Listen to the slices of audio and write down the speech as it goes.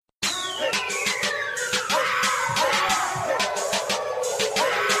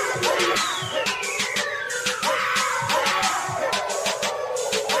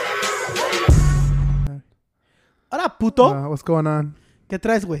puto? What's going on? ¿Qué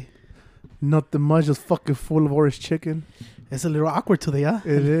traes, güey? Nothing much, just fucking full of orange chicken. It's a little awkward today, huh?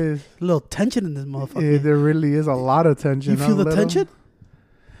 It is. A little tension in this motherfucker. There really is a lot of tension. You feel the tension?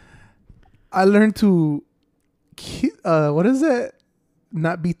 I learned to, what is it?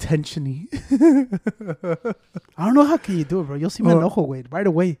 Not be tensiony. I don't know how can you do it, bro. You'll see me enojo, güey, right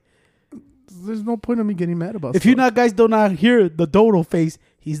away. There's no point in me getting mad about If you guys do not hear the dodo face,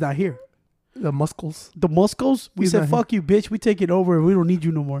 he's not here. The muscles. The Muscos, we He's said, not fuck you, bitch. We take it over. We don't need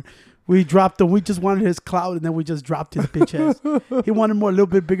you no more. We dropped him. We just wanted his clout, and then we just dropped his bitch ass. He wanted more, a little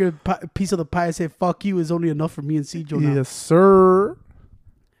bit bigger piece of the pie. I said, fuck you is only enough for me and Cjo now. Yes, sir.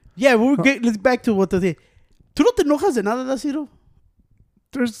 Yeah, let's back to what the thing. ¿Tú no te enojas de nada, Ciro?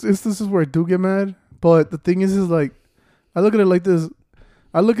 There's instances where I do get mad, but the thing is like, I look at it like this.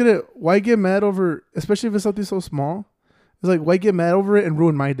 I look at it, why get mad over, especially if it's something so small, it's like, why get mad over it and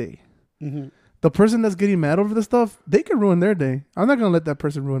ruin my day? Mm-hmm. The person that's getting mad over the stuff, they can ruin their day. I'm not going to let that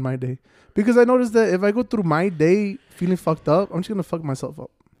person ruin my day. Because I noticed that if I go through my day feeling fucked up, I'm just going to fuck myself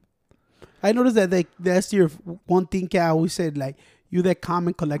up. I noticed that that's your one thing I always said, like, you're that calm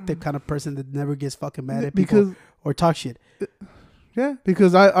and collected kind of person that never gets fucking mad at people or talk shit. Yeah,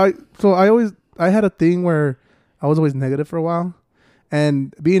 because I had a thing where I was always negative for a while.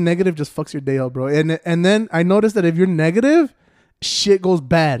 And being negative just fucks your day up, bro. And then I noticed that if you're negative, shit goes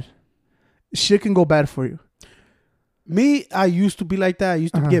bad. Shit can go bad for you. Me, I used to be like that. I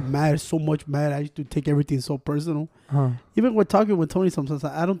used to get mad, so much mad. I used to take everything so personal. Even when talking with Tony sometimes,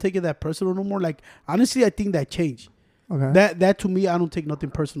 I don't take it that personal no more. Like, honestly, I think that changed. Okay. That to me, I don't take nothing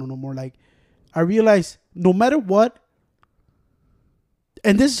personal no more. Like, I realize no matter what,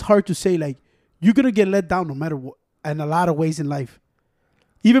 and this is hard to say, like, you're going to get let down no matter what, in a lot of ways in life.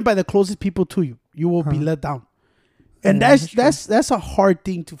 Even by the closest people to you, you will be let down. And that's a hard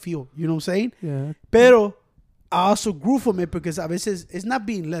thing to feel. You know what I'm saying? Yeah. Pero I also grew from it because a veces it's not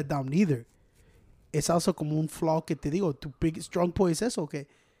being let down either. It's also como un flaw que te digo. Tu big strong point is eso, okay?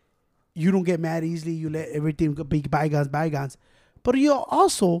 You don't get mad easily. You let everything be bygones. But you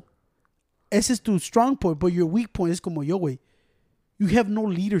also, ese es tu strong point, but your weak point is como yo, güey. You have no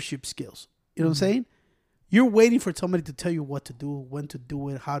leadership skills. You know what I'm saying? You're waiting for somebody to tell you what to do, when to do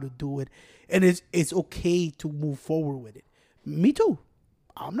it, how to do it. And it's okay to move forward with it. Me too.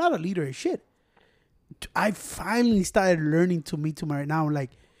 I'm not a leader of shit. I finally started learning to me to my right now. I'm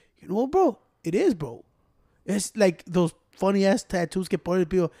like, you know what, bro? It is, bro. It's like those funny ass tattoos que ponen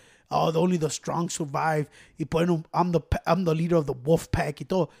people. Oh, only the strong survive. Y ponen, I'm the leader of the wolf pack y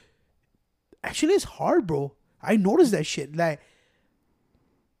todo. Actually, it's hard, bro. I noticed that shit. Like,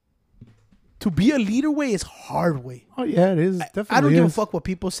 to be a leader way is hard way. Oh, yeah, it is. Definitely I don't give a fuck what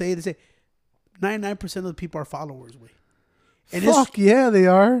people say. They say 99% of the people are followers, way. Fuck yeah, they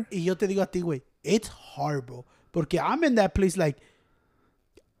are. Y yo te digo a ti, güey, it's hard, bro. Porque I'm in that place, like,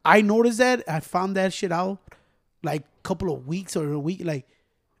 I noticed that. I found that shit out, like, a couple of weeks or a week. Like,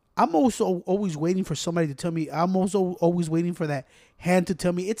 I'm also always waiting for somebody to tell me. I'm also always waiting for that hand to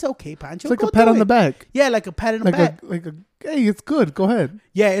tell me, it's okay, Pancho. It's like a pat on the back. Yeah, like a pat on the back. Hey, it's good. Go ahead.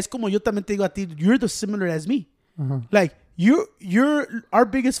 Yeah, es como yo también te digo a ti, you're the similar as me. Like, you're our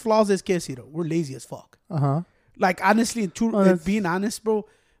biggest flaws is que, Ciro, we're lazy as fuck. Like, honestly, being honest, bro,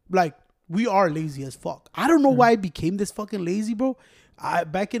 like, we are lazy as fuck. I don't know why I became this fucking lazy, bro.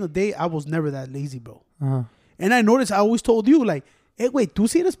 Back in the day, I was never that lazy, bro. And I noticed, I always told you, like, hey, güey, tú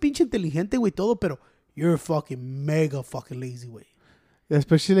sí eres pinche inteligente, güey, todo, pero you're fucking mega fucking lazy, güey.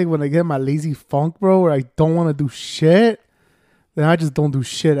 Especially like when I get my lazy funk, bro, where I don't want to do shit, then I just don't do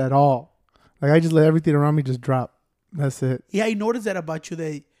shit at all. Like, I just let everything around me just drop. That's it. Yeah, I noticed that about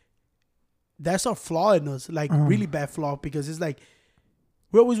you, that's a flaw in us, like, really bad flaw, because it's like,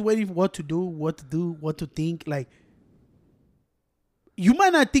 we're always waiting for what to do, what to think. Like, you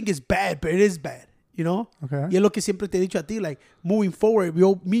might not think it's bad, but it is bad, you know? Okay. Y es lo que siempre te he dicho a ti, like, moving forward, me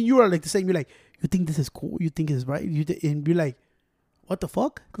and you are like the same. You're like, you think this is cool? You think it's right? And you're like, what the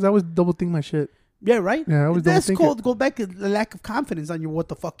fuck? Because I always double think my shit. Yeah, right? Yeah, I always double think it. Go back to the lack of confidence on your what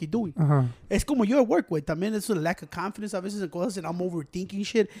the fuck you're doing. Es como yo at work, güey. También es a lack of confidence. A veces en cosas and I'm overthinking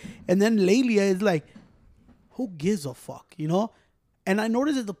shit. And then lately, it's like, who gives a fuck, you know? And I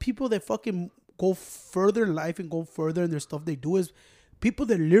notice that the people that fucking go further in life and go further in their stuff they do is people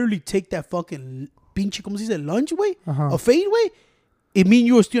that literally take that fucking pinche, como se dice, lunch way, a fade way. It mean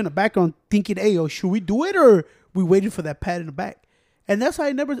you are still in the background thinking, hey, yo, should we do it or we waiting for that pat in the back? And that's how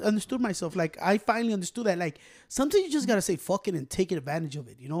I never understood myself. Like, I finally understood that. Like, sometimes you just gotta say fuck it and take advantage of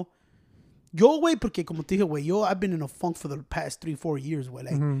it, you know? Yo, güey, porque como te dije, güey, I've been in a funk for the past 3-4 years, güey.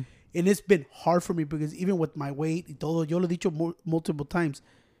 Like, and it's been hard for me because even with my weight y todo, yo lo he dicho multiple times,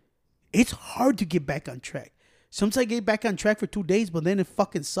 it's hard to get back on track. Sometimes I get back on track for 2 days, but then it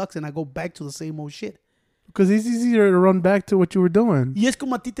fucking sucks and I go back to the same old shit. Because it's easier to run back to what you were doing. Y es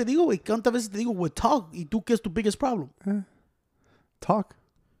como a ti te digo, güey. ¿Cuántas veces te digo, güey, talk? ¿Y tú qué es tu biggest problem? Talk.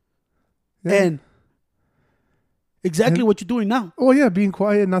 Yeah. And exactly what you're doing now. Oh, yeah, being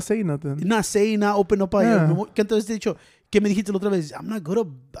quiet, not saying nothing. Not saying, not open up. Yeah. ¿Cuántas veces te he dicho? ¿Qué me dijiste la otra vez? I'm not good at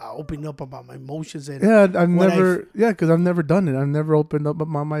opening up about my emotions. And because I've never done it. I've never opened up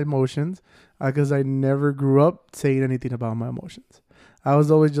about my emotions because I never grew up saying anything about my emotions. I was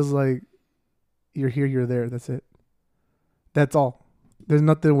always just like, you're here, you're there. That's it. That's all. There's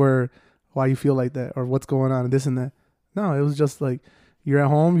nothing where why you feel like that or what's going on and this and that. No, it was just like you're at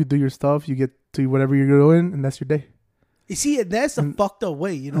home, you do your stuff, you get to whatever you're doing, and that's your day. You see, that's a fucked up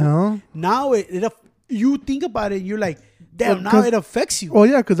way, you know? Now you think about it, and you're like, damn, now it affects you. Oh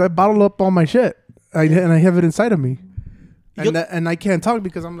yeah, because I bottle up all my shit, and I have it inside of me, and I can't talk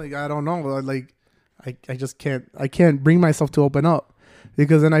because I'm like, I don't know, like I just can't. I can't bring myself to open up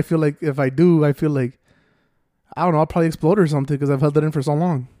because then I feel like if I do, I feel like I don't know, I'll probably explode or something because I've held it in for so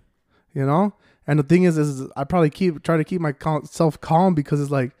long, you know. And the thing is I probably try to keep myself calm because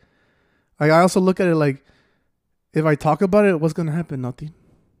it's like I also look at it like if I talk about it, what's gonna happen? Nothing.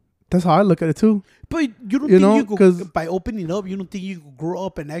 That's how I look at it too. But you don't think you could, by opening up, you don't think you could grow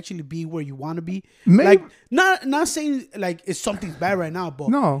up and actually be where you want to be? Maybe. Like, not saying like it's something's bad right now, but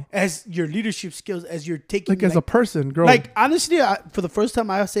no. As your leadership skills, as you're taking, like as a person, grow. Like honestly, for the first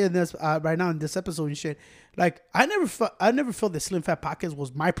time I say this right now in this episode and shit, like I never felt that Slim Fat Podcast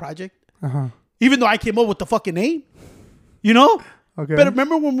was my project. Even though I came up with the fucking name, you know. Okay. But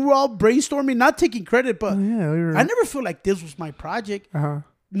remember when we were all brainstorming, not taking credit, but I never feel like this was my project.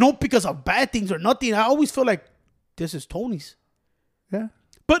 Not because of bad things or nothing. I always feel like this is Tony's. Yeah.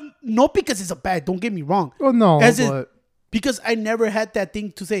 But not because it's a bad. Don't get me wrong. Oh no. Because I never had that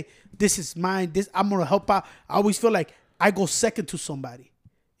thing to say this is mine. This I'm gonna help out. I always feel like I go second to somebody.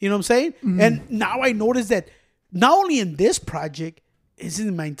 You know what I'm saying? Mm-hmm. And now I notice that not only in this project, it's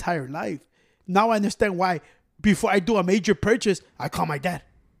in my entire life. Now I understand why before I do a major purchase, I call my dad.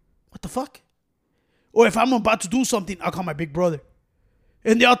 What the fuck? Or if I'm about to do something, I'll call my big brother.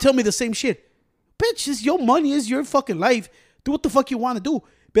 And they all tell me the same shit. Bitch, it's your money. It's your fucking life. Do what the fuck you want to do.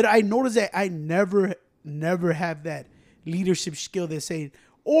 But I noticed that I never have that leadership skill that's saying,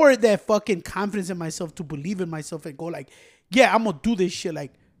 or that fucking confidence in myself to believe in myself and go like, yeah, I'm going to do this shit.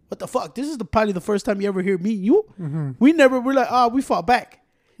 Like, what the fuck? This is probably the first time you ever hear me and you. Mm-hmm. We're like, we fought back.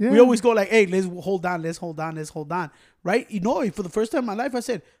 Yeah. We always go like, hey, let's hold on. Right? You know, for the first time in my life, I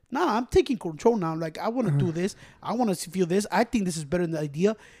said, nah, I'm taking control now. Like, I want to do this. I want to feel this. I think this is better than the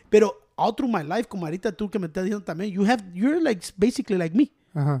idea. Pero all through my life, como ahorita tú que me estás diciendo también, you're like basically like me.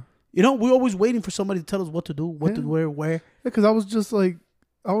 You know, we're always waiting for somebody to tell us what to do, what to wear, where. Yeah, because I was just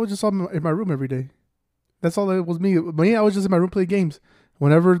in my room every day. That's all it was me. Me, I was just in my room playing games.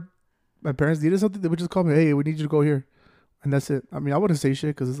 Whenever my parents needed something, they would just call me, hey, we need you to go here. And that's it. I mean, I wouldn't say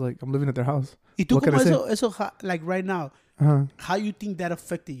shit because it's like I'm living at their house. ¿Y tú como eso, like right now, how you think that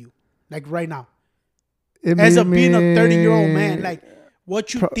affected you? Like right now. As a being a 30-year-old man, like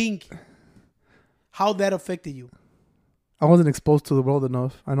what you think, how that affected you? I wasn't exposed to the world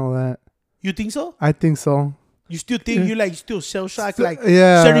enough. I know that. You think so? I think so. You still think you like still shell shocked, like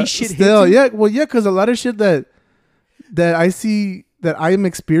certain shit still, hits you? Yeah. Well, yeah, because a lot of shit that I see that I'm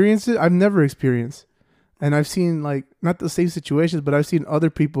experiencing, I've never experienced. And I've seen like not the same situations, but I've seen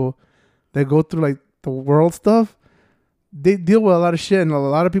other people that go through like the world stuff. They deal with a lot of shit, and a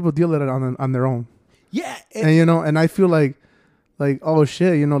lot of people deal with it on their own. Yeah, and you know, and I feel like oh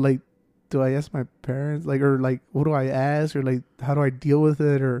shit, you know, like do I ask my parents, like, or like what do I ask, or like how do I deal with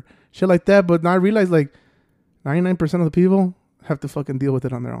it, or shit like that. But now I realize like 99% of the people have to fucking deal with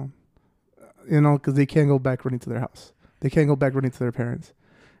it on their own, you know, because they can't go back running to their house. They can't go back running to their parents.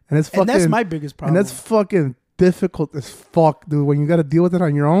 And it's fucking, and that's my biggest problem. And that's fucking difficult as fuck, dude. When you got to deal with it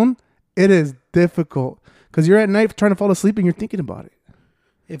on your own, it is difficult. Because you're at night trying to fall asleep and you're thinking about it.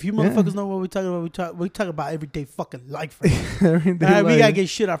 If you motherfuckers know what we're talking about, we talk about everyday fucking life. Everyday we gotta get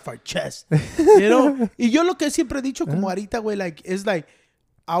shit off our chest. You know? Y yo lo que siempre he dicho como ahorita, güey, like, it's like,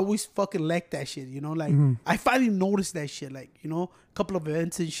 I always fucking like that shit, you know? Like, I finally noticed that shit. Like, you know, a couple of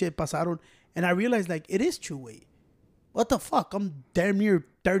events and shit pasaron. And I realized, like, it is true, güey. What the fuck? I'm damn near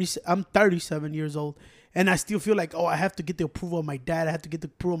 30. I'm 37 years old. And I still feel like, oh, I have to get the approval of my dad. I have to get the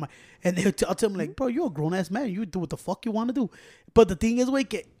approval of my... And I'll tell them, like, bro, you're a grown-ass man. You do what the fuck you want to do. But the thing is, way,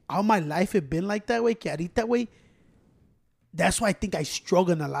 all my life had been like that way, que ahorita, way, that's why I think I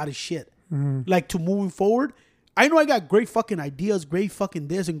struggle in a lot of shit. Like, to moving forward, I know I got great fucking ideas, great fucking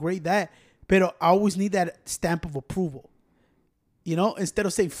this and great that, but I always need that stamp of approval. You know? Instead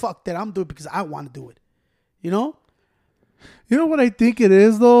of saying, fuck that, I'm doing it because I want to do it. You know? You know what I think it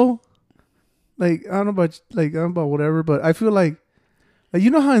is though? Like I don't know about whatever, but I feel like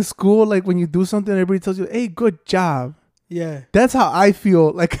you know how in school, like when you do something, everybody tells you, "Hey, good job." Yeah. That's how I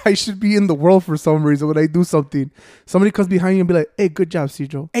feel. Like I should be in the world for some reason when I do something. Somebody comes behind you and be like, "Hey, good job,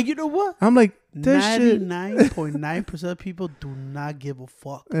 Cedro." And you know what? I'm like, that shit. 99.9% of people do not give a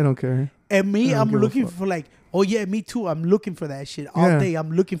fuck. I don't care. And me, I don't I'm give a looking fuck. for like, oh yeah, me too. I'm looking for that shit all Yeah. day.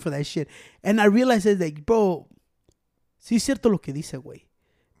 I'm looking for that shit. And I realize it's like, bro, sí es cierto lo que dice, güey.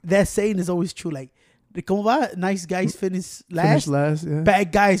 That saying is always true. Like, ¿cómo va? Nice guys finish Finish last. last, yeah.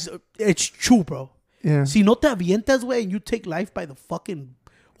 Bad guys, it's true, bro. Yeah. Si no te avientas, güey, and you take life by the fucking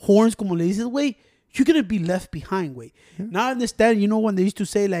horns, como le dices, güey, you're gonna be left behind, güey. Yeah. Now I understand, you know, when they used to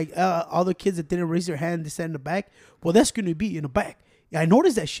say, like, all the kids that didn't raise their hand, they sat in the back. Well, that's gonna be in the back. Yeah, I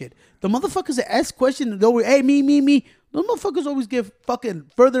noticed that shit. The motherfuckers that ask questions, they always, hey, me. Those motherfuckers always get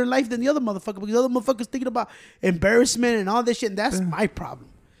fucking further in life than the other motherfucker because the other motherfuckers thinking about embarrassment and all that shit, and that's my problem.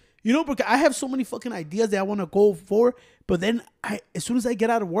 You know, because I have so many fucking ideas that I want to go for, but then as soon as I get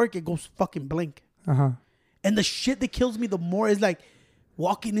out of work, it goes fucking blank. Uh-huh. And the shit that kills me the more is like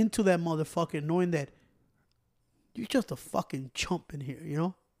walking into that motherfucker knowing that you're just a fucking chump in here, you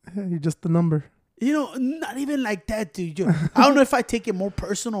know? Yeah, you're just the number. You know, not even like that, dude. I don't know if I take it more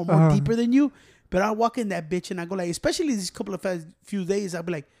personal, more deeper than you, but I walk in that bitch and I go like, especially these couple of few days, I'll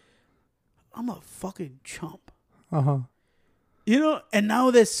be like, I'm a fucking chump. Uh-huh. You know? And now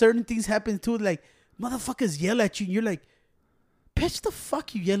there's certain things happen too, like motherfuckers yell at you and you're like, bitch, the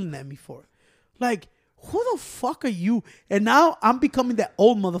fuck you yelling at me for? Like, who the fuck are you? And now I'm becoming that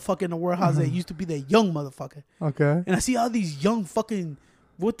old motherfucker in the warehouse that used to be that young motherfucker. Okay. And I see all these young fucking,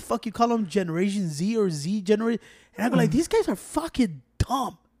 what the fuck you call them? Generation Z or Z generation. And I go like, these guys are fucking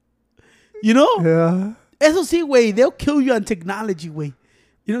dumb. You know? Yeah. Eso sí, güey. They'll kill you on technology, güey.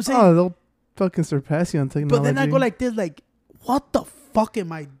 You know what I'm saying? Oh, they'll fucking surpass you on technology. But then I go like this, like, what the fuck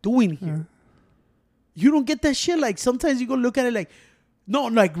am I doing here? You don't get that shit? Like, sometimes you go look at it like, no,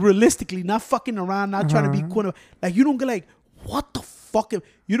 like, realistically, not fucking around, not trying to be cool. Like, you don't go like, what the fuck?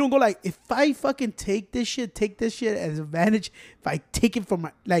 You don't go like, if I fucking take this shit as advantage, if I take it from,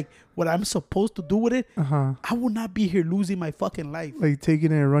 like, what I'm supposed to do with it, I will not be here losing my fucking life. Like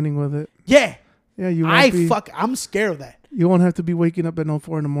taking it and running with it. Yeah. Yeah, you won't I'm scared of that. You won't have to be waking up at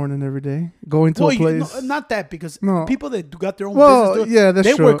 4 a.m. every day, going to a place. No, not that, because No. people that got their own business, yeah, that's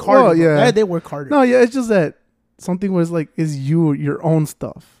they true. work harder. Well, yeah. They work harder. No, yeah, it's just that something was like, is your own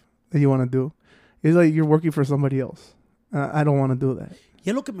stuff that you want to do. It's like you're working for somebody else. I don't want to do that. Y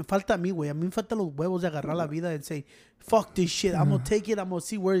es lo que me falta a mí, güey. A mí me falta los huevos de agarrar la vida and say, fuck this shit. I'm going to take it. I'm going to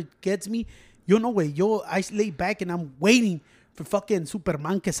see where it gets me. Yo no, güey. I lay back and I'm waiting for fucking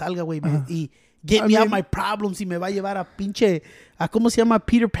Superman que salga, güey. Y get me out my problems y me va a llevar a pinche, a ¿cómo se llama?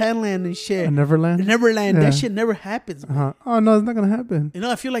 Peter Pan land and shit. Neverland? Neverland. Yeah. That shit never happens, güey. Oh, no, it's not going to happen. You know,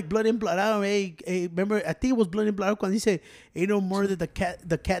 I feel like Blood In, Blood Out. Hey, remember, I think it was Blood In, Blood Out when he said, ain't no more that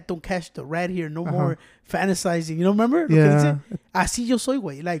the cat don't catch the rat here. No more fantasizing. You know, remember? Yeah. Así yo soy,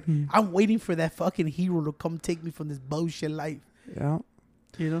 güey. Like, I'm waiting for that fucking hero to come take me from this bullshit life. Yeah.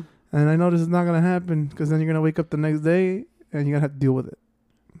 You know? And I know this is not going to happen because then you're going to wake up the next day and you're going to have to deal with it.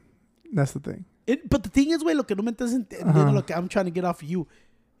 That's the thing. But the thing is, güey, lo que no me estás entendiendo, lo que I'm trying to get off of you,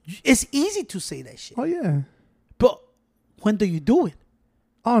 it's easy to say that shit. Oh, yeah. But when do you do it?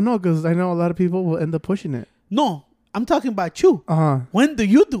 Oh, no, because I know a lot of people will end up pushing it. No, I'm talking about you. When do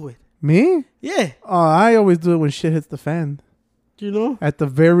you do it? Me? Yeah. I always do it when shit hits the fan. You know? At the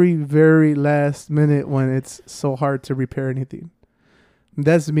very, very last minute when it's so hard to repair anything.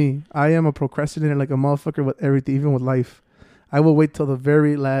 That's me. I am a procrastinator like a motherfucker with everything, even with life. I will wait till the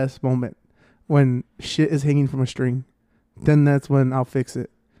very last moment when shit is hanging from a string. Then that's when I'll fix it.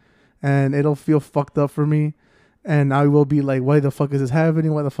 And it'll feel fucked up for me. And I will be like, why the fuck is this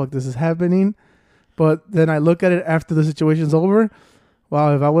happening? Why the fuck this is happening? But then I look at it after the situation's over.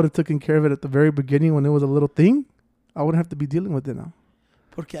 Wow, if I would have taken care of it at the very beginning when it was a little thing, I wouldn't have to be dealing with it now.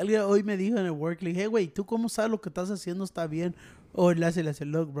 Porque alguien hoy me dijo en el work, le dije, hey, güey, ¿tú cómo sabes lo que estás haciendo está bien? Oh, le hace,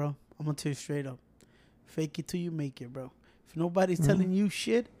 look, bro, I'm going to tell you straight up. Fake it till you make it, bro. If nobody's telling you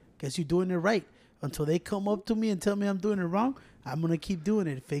shit, guess you're doing it right. Until they come up to me and tell me I'm doing it wrong, I'm going to keep doing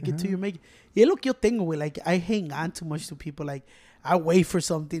it. Fake it till you make it. Y es lo que yo tengo, güey. Like, I hang on too much to people. Like, I wait for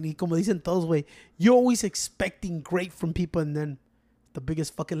something. Y como dicen todos, güey, you're always expecting great from people and then the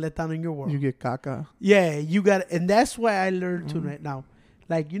biggest fucking letdown in your world. You get caca. Yeah, you got it. And that's why I learned to right now.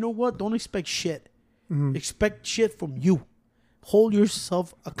 Like, you know what? Don't expect shit. Expect shit from you. Hold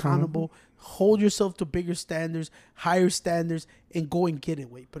yourself accountable. Hold yourself to bigger standards, higher standards, and go and get it,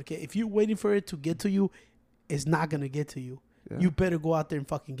 wait. Because if you're waiting for it to get to you, it's not going to get to you. Yeah. You better go out there and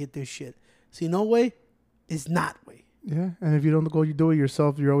fucking get this shit. See, no way, It's not, way. Yeah, and if you don't go, you do it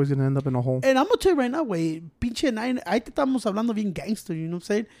yourself, you're always gonna end up in a hole. And I'm gonna tell you right now, güey, pinche 9, ahí te estamos hablando bien gangster, you know what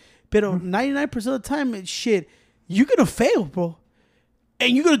I'm saying? Pero 99% of the time, it's shit, you're gonna fail, bro.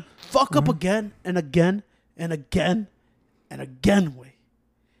 And you're gonna fuck up again and again and again and again, way.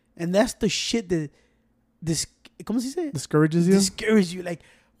 And that's the shit that this, ¿cómo se dice? Discourages you? Discourages you. Like,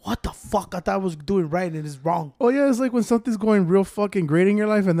 what the fuck? I thought I was doing right and it's wrong. Oh yeah, it's like when something's going real fucking great in your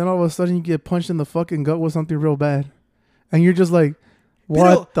life, and then all of a sudden you get punched in the fucking gut with something real bad, and you're just like,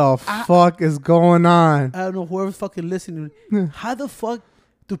 "What the fuck is going on?" I don't know, whoever's fucking listening. How the fuck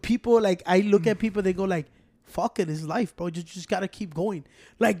do people, like, I look at people, they go like, "Fuck it, it's life, bro. You just gotta keep going."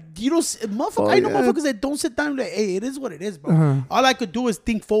 Like, you don't, motherfucker. I know motherfuckers that don't sit down and like, "Hey, it is what it is, bro." All I could do is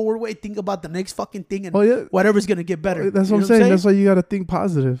think forward, way, think about the next fucking thing, and whatever's gonna get better. That's what I'm saying. That's why you gotta think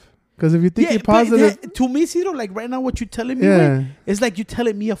positive. Because if you think you're positive, to me, Ciro, like right now, what you're telling me, way, it's like you're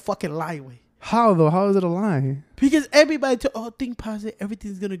telling me a fucking lie, way. How though? How is it a lie? Because everybody think positive,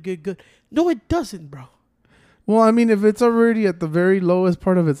 everything's gonna get good. No, it doesn't, bro. Well, I mean, if it's already at the very lowest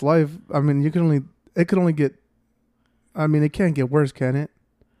part of its life, I mean, it could only get. I mean, it can't get worse, can it?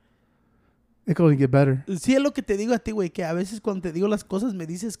 It can only get better. Sí, es lo que te digo a ti, güey, que a veces cuando te digo las cosas me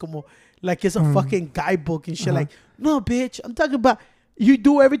dices como like it's a fucking guidebook and shit. Like, no, bitch, I'm talking about you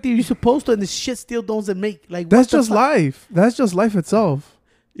do everything you're supposed to and the shit still doesn't make. Like, that's just life. That's just life itself.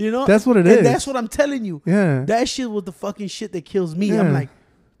 You know? That's what it is. That's what I'm telling you. Yeah. That shit was the fucking shit that kills me. I'm like,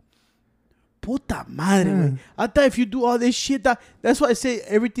 puta madre, güey. I thought if you do all this shit, that's why I say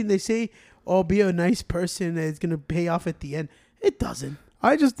everything they say, oh, be a nice person and it's going to pay off at the end. It doesn't.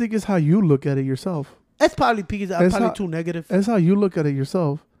 I just think it's how you look at it yourself. That's probably because I'm probably too negative. That's how you look at it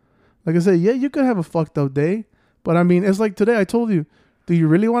yourself. Like I said, yeah, you could have a fucked up day. But I mean, it's like today I told you, do you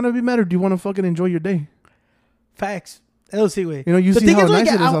really want to be mad or do you want to fucking enjoy your day? Facts. LC way. You know, you see how nice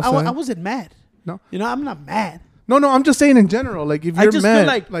it is outside. I wasn't mad. No. You know, I'm not mad. No, I'm just saying in general. Like, if you're I just mad,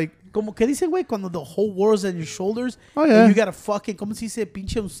 feel like como que dicen, güey, cuando the whole world's on your shoulders. Oh, yeah. And you got a fucking, como se dice,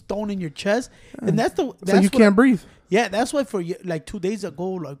 pinche stone in your chest. Yeah. And that's so you can't breathe. Yeah, that's why for like 2 days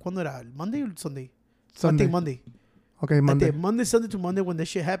ago, like, cuando era? Monday or Sunday? Sunday. I think Monday. Okay, Monday. I think Monday, Sunday to Monday when that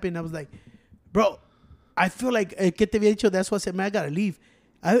shit happened, I was like, bro, I feel like, que te había dicho, that's why I said, man, I gotta leave.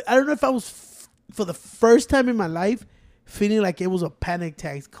 I don't know if I was, for the first time in my life, feeling like it was a panic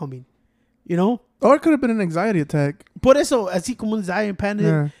attack coming. You know? Or it could have been an anxiety attack. Por eso, así como anxiety and panic.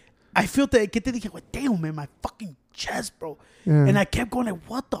 Yeah. I felt that, que te dije, damn, man, my fucking chest, bro. Yeah. And I kept going like,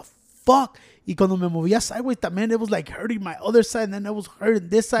 what the fuck? Y cuando me movía sideways también, it was like hurting my other side, and then it was hurting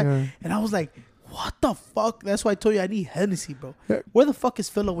this side. Yeah. And I was like, what the fuck? That's why I told you I need Hennessy, bro. Yeah. Where the fuck is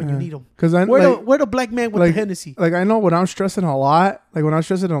Philo when you need him? Where the black man with the Hennessy? Like, I know when I'm stressing a lot,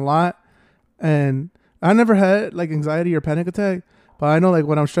 and I never had like anxiety or panic attack, but I know like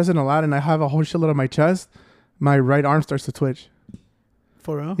when I'm stressing a lot and I have a whole shitload on my chest, my right arm starts to twitch.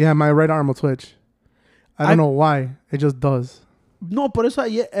 For real? Yeah, my right arm will twitch. I don't know why. It just does. No, por eso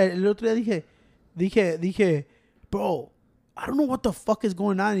ayer, el otro día dije, bro, I don't know what the fuck is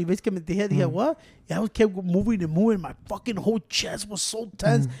going on. Y ves que me dije, what? Yeah, I kept moving and moving. My fucking whole chest was so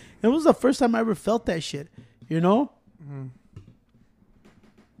tense. It was the first time I ever felt that shit. You know?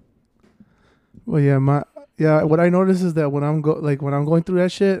 Well, yeah. What I notice is that when I'm going through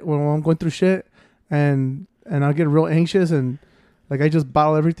that shit, when I'm going through shit, and I get real anxious and like I just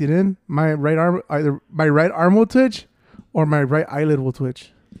bottle everything in, my right arm will twitch, or my right eyelid will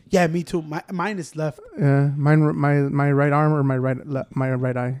twitch. Yeah, me too. Mine is left. Yeah, my right arm or my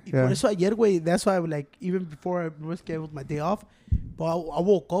right eye. Yeah. Por eso ayer, güey, that's why I was like, even before it was my day off, but I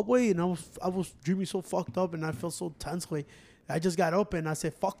woke up, güey, and I was dreaming so fucked up, and I felt so tense, güey. I just got up and I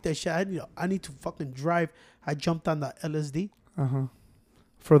said, fuck that shit. I need to fucking drive. I jumped on the LSD.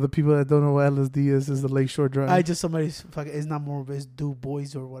 For the people that don't know what LSD is the Lakeshore Drive. It's not more of it's Du Bois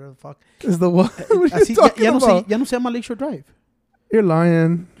or whatever the fuck. Is the what? What are you talking about? Ya no se llama Lakeshore Drive. You're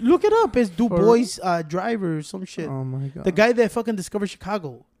lying. Look it up. It's Du Bois Drive or some shit. Oh my God. The guy that fucking discovered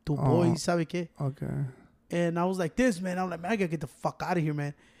Chicago. Du Bois, sabe qué? Okay. And I was like this, man. I'm like, man, I gotta get the fuck out of here,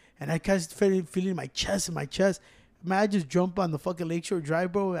 man. And I kind of feeling my chest. Man, I just jumped on the fucking Lakeshore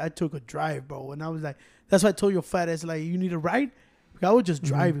Drive, bro. I took a drive, bro. And I was like, that's why I told your fat ass, like, you need a ride? I was just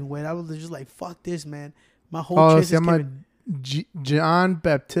driving, when I was just like, fuck this, man. My whole chest is giving. John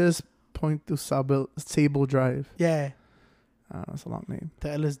Baptiste Point to Sable Drive. Yeah. That's a long name. The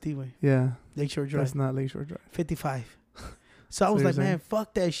LSD way. Yeah. Lakeshore Drive. That's not Lakeshore Drive. 55. So I was like, man,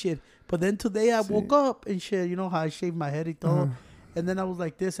 fuck that shit. But then today I woke up and shit. You know how I shaved my head and todo. And then I was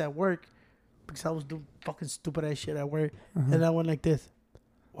like this at work because I was doing fucking stupid ass shit at work. And I went like this.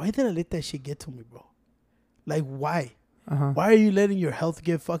 Why did I let that shit get to me, bro? Like, why? Why are you letting your health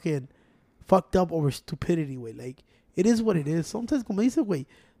get fucking fucked up over stupidity, way. Like, it is what it is. Sometimes, como dice, way,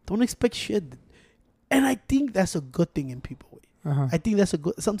 don't expect shit. And I think that's a good thing in people, way. Uh-huh. I think that's a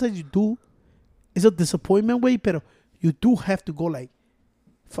good... Sometimes you do... It's a disappointment, way, but you do have to go like,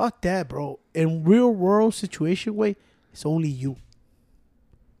 fuck that, bro. In real world situation, way, it's only you.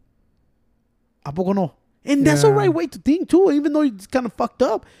 ¿A poco no? And that's the right way to think, too, even though it's kind of fucked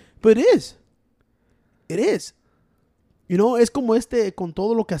up. But it is. It is. You know, es como con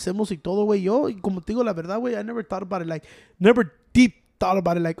todo lo que hacemos y todo, güey. Yo, como te digo la verdad, güey, I never thought about it like, never deep thought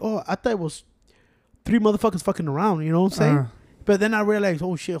about it like, oh, I thought it was 3 motherfuckers fucking around, you know what I'm saying? But then I realized,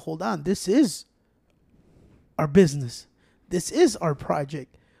 oh, shit, hold on. This is our business. This is our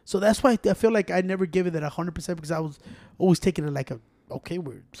project. So that's why I feel like I never gave it that 100% because I was always taking it like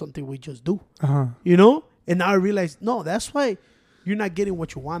we're something we just do. You know? And now I realize, no, that's why you're not getting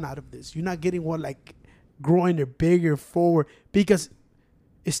what you want out of this. You're not getting what, like, growing it bigger forward because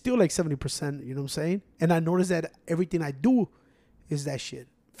it's still like 70%, you know what I'm saying? And I notice that everything I do is that shit.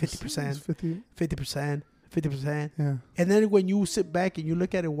 50%, 50%. Yeah. And then when you sit back and you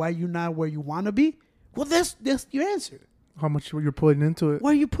look at it, why you're not where you want to be, well, that's your answer. How much you're putting into it.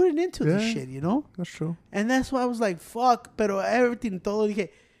 What are you putting into this shit, you know? That's true. And that's why I was like, fuck, pero everything, todo dije.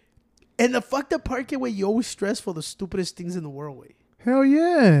 And the fucked up part, where you always stress for the stupidest things in the world, way. Hell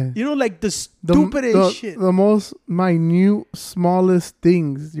yeah. You know, like the stupidest shit. The most minute, smallest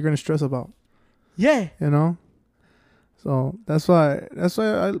things you're going to stress about. Yeah. You know? So that's why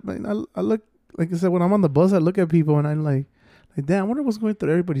I look, like I said, when I'm on the bus, I look at people and I'm like, damn, I wonder what's going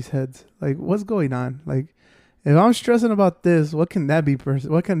through everybody's heads. Like, what's going on? Like, if I'm stressing about this, what can that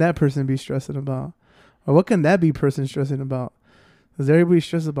person be stressing about? Or what can that be person stressing about? Because everybody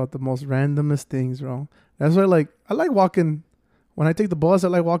stresses about the most randomest things, bro. That's why, like, I like walking. When I take the bus, I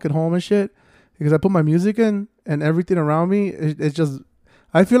like walking home and shit. Because I put my music in and everything around me, it's just...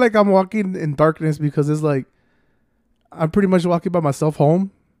 I feel like I'm walking in darkness because it's like... I'm pretty much walking by myself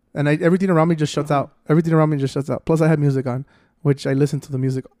home. And everything around me just shuts out. Everything around me just shuts out. Plus, I have music on, which I listen to the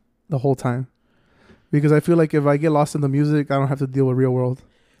music the whole time. Because I feel like if I get lost in the music, I don't have to deal with real world.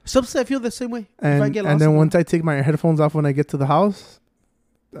 Sometimes I feel the same way. And, if I get lost and then once I take my headphones off when I get to the house,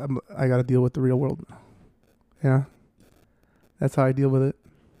 I got to deal with the real world. Yeah. That's how I deal with it.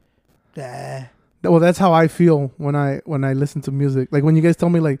 Yeah. Well, that's how I feel when I listen to music. Like when you guys tell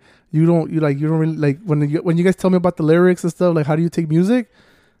me like you don't really like when you guys tell me about the lyrics and stuff, like how do you take music?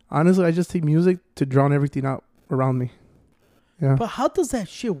 Honestly, I just take music to drown everything out around me. Yeah. But how does that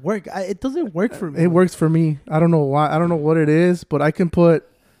shit work? It doesn't work for me. It works for me. I don't know why. I don't know what it is, but I can put,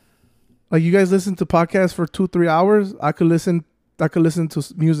 like, you guys listen to podcasts for 2-3 hours. I could listen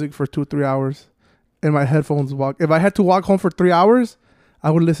to music for 2-3 hours in my headphones. If I had to walk home for 3 hours,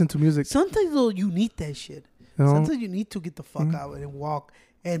 I would listen to music. Sometimes though you need that shit. You know? Sometimes you need to get the fuck out and walk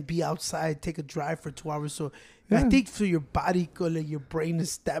and be outside, take a drive for 2 hours. So I think for your body, like your brain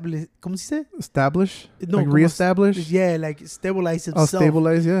establish. ¿Cómo se dice? Establish? No, like reestablish? Yeah, like stabilize itself.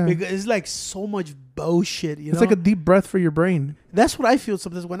 Stabilize, yeah. Because it's like so much bullshit, you know? It's like a deep breath for your brain. That's what I feel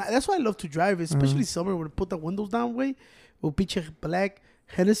sometimes. That's why I love to drive, especially summer when I put the windows down way. With pinche black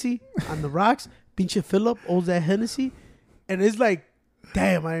Hennessy on the rocks. Pinche Phillip owns that Hennessy. And it's like,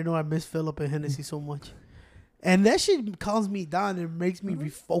 damn, I didn't know I miss Phillip and Hennessy so much. And that shit calms me down and makes me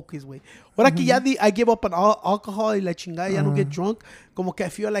refocus, güey. Ahora que ya I give up on alcohol y la chingada, ya no get drunk, como que I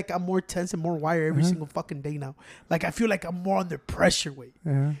feel like I'm more tense and more wired every single fucking day now. Like I feel like I'm more under pressure, güey.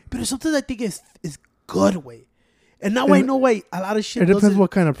 Yeah. But sometimes I think it's good, güey. And now I know, güey, a lot of shit It depends what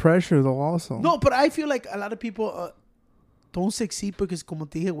kind of pressure, though, also. No, but I feel like a lot of people don't succeed because, como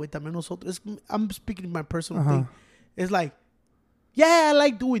te dije, güey, también nosotros, I'm speaking my personal thing. It's like, yeah, I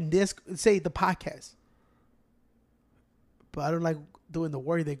like doing this, say, the podcast. But I don't like doing the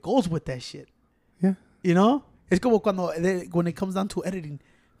work that goes with that shit. Yeah. You know? It's como when it comes down to editing.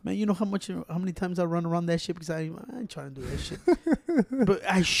 Man, you know how many times I run around that shit because I ain't trying to do that shit. But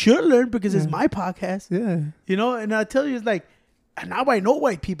I should learn because it's my podcast. Yeah. You know? And I tell you, it's like, and now I know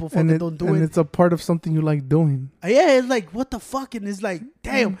why people fucking don't do it. And it's a part of something you like doing. Yeah, it's like, what the fuck? And it's like,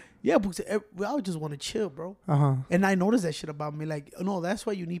 damn. Yeah, because I just want to chill, bro. And I noticed that shit about me. Like, no, that's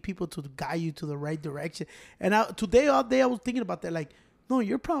why you need people to guide you to the right direction. And today, all day, I was thinking about that. Like, no,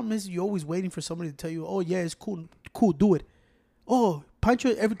 your problem is you're always waiting for somebody to tell you, oh, yeah, it's cool, do it. Oh,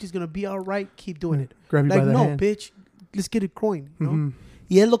 Pancho, everything's going to be all right. Keep doing it. Grab you like, by the no, hand. bitch, let's get it growing. You know?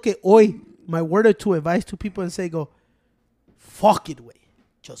 Y es lo que hoy, my word or two, advice to people and say, go, fuck it, güey.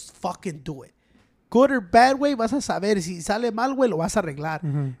 Just fucking do it. Good or bad, güey, vas a saber. Si sale mal, güey, lo vas a arreglar.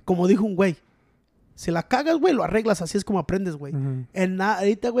 Como dijo un güey. Si la cagas, güey, lo arreglas. Así es como aprendes, güey. And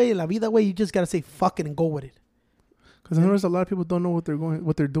ahorita, güey, en la vida, güey, you just gotta say fuck it and go with it. Because I notice a lot of people don't know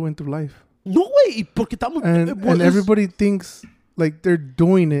what they're doing through life. No way, porque estamos... and everybody thinks like they're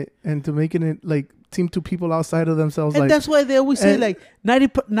doing it and to making it like seem to people outside of themselves. And like, that's why they always say like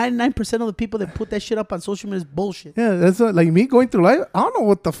 99% of the people that put that shit up on social media is bullshit. yeah, that's like me going through life. I don't know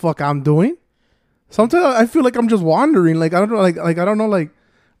what the fuck I'm doing. Sometimes I feel like I'm just wandering. Like I don't know. Like I don't know. Like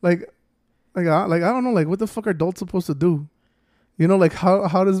I don't know. Like what the fuck are adults supposed to do? You know, like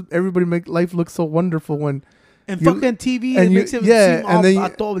how does everybody make life look so wonderful when And fucking TV, and it makes it seem and then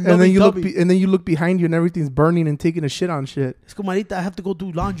and then you look behind you and everything's burning and taking a shit on shit. It's como ahorita, I have to go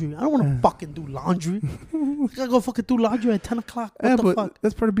do laundry. I don't want to fucking do laundry. I gotta go fucking do laundry at 10 o'clock. What the fuck?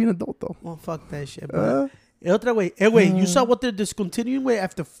 That's part of being an adult, though. Well, fuck that shit, bro. Otra way. Wait, you saw what they're discontinuing way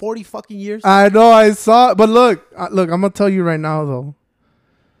after 40 fucking years? I know, I saw, but look, I'm gonna tell you right now though.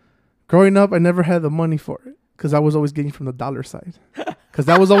 Growing up, I never had the money for it because I was always getting from the dollar side. Because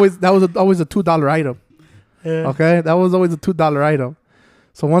that was always a $2 item. Yeah. Okay, that was always a $2 item.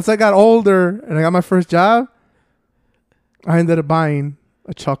 So once I got older and I got my first job, I ended up buying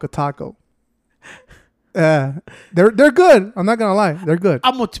a Choco Taco. Yeah, they're good. I'm not gonna lie, they're good.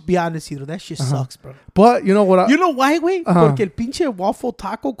 I'm gonna be honest, either that shit sucks, bro. But you know what? You know why, güey? Porque el pinche waffle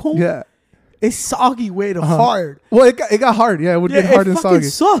taco cone, Yeah, it's soggy, way to hard. well, it got hard. Yeah, it would get hard and soggy.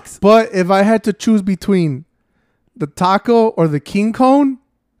 It sucks. But if I had to choose between the taco or the king cone,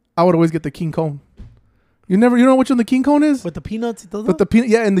 I would always get the king cone. You know which one the king cone is? With the peanuts, it does. With the peanut,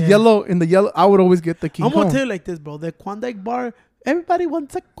 yeah, in the yellow, I would always get the king I'm cone. gonna tell you like this, bro. The Klondike bar, everybody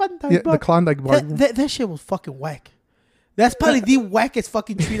wants a Klondike Yeah, bar. the Klondike bar. That shit was fucking whack. That's probably the wackest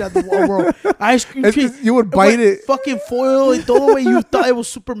fucking treat out of the world. Ice cream It's treat. 'cause you would bite it. Fucking foil and todo way. You thought it was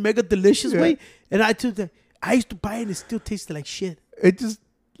super mega delicious, way. And I used to buy it and it still tasted like shit. It just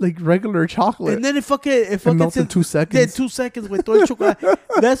like regular chocolate. And then it melts in said- 2 seconds. Yeah, 2 seconds with todo el chocolate.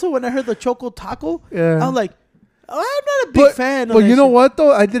 That's why when I heard the Choco Taco, Yeah. I was like, oh, I'm not a big fan of But that you know shit. what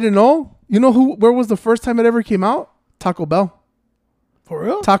though? I didn't know. You know where was the first time it ever came out? Taco Bell. For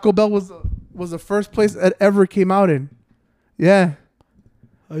real? Taco Bell was the first place it ever came out in. Yeah.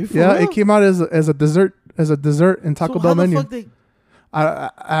 Are you for Yeah, real? it came out as a dessert in Taco So Bell how the menu. fuck they-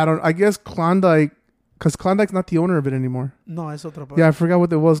 I don't. I guess Klondike, because Klondike's not the owner of it anymore. No, es otra parte. Yeah, I forgot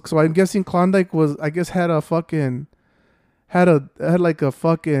what it was. So I'm guessing Klondike was. I guess had like a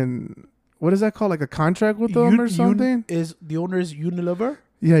fucking, what is that called? Like a contract with them or something. Is the owner is Unilever?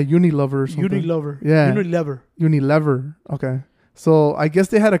 Yeah, Unilever or something. Unilever. Yeah. Unilever. Okay. So I guess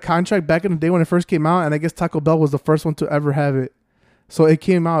they had a contract back in the day when it first came out, and I guess Taco Bell was the first one to ever have it. So it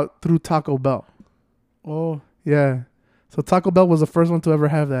came out through Taco Bell. Oh. Yeah. So Taco Bell was the first one to ever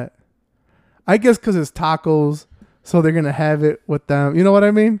have that. I guess because it's tacos, so they're gonna have it with them. You know what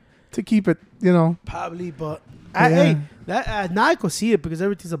I mean? To keep it, Probably, but Yeah. now I could see it because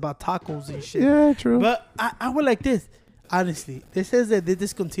everything's about tacos and shit. Yeah, true. But I would like this. Honestly, they says that they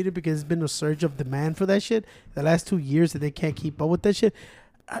discontinued because there's been a surge of demand for that shit the last 2 years that they can't keep up with that shit.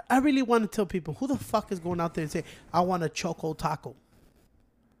 I really want to tell people, who the fuck is going out there and say, I want a Choco Taco?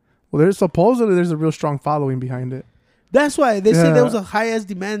 Well, there's a real strong following behind it. That's why they said Yeah. there was a high-ass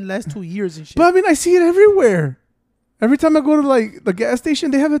demand the last 2 years and shit. But I mean, I see it everywhere. Every time I go to like the gas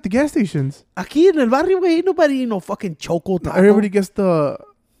station, they have it at the gas stations. Aquí en el barrio, güey, ain't nobody eat no fucking Choco Taco. Everybody gets the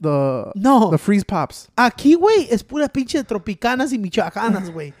freeze pops. Aquí, güey, es pura pinche tropicanas y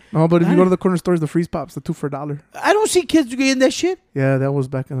michoacanas, güey. No, but if you go to the corner stores, the freeze pops, the 2 for $1. I don't see kids getting that shit. Yeah, that was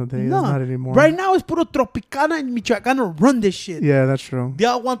back in the day. No. That's not anymore. Right now, it's puro tropicana and michoacana run this shit. Yeah, that's true. They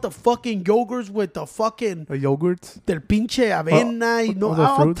all want the fucking yogurts with the fucking The yogurts. del pinche avena, the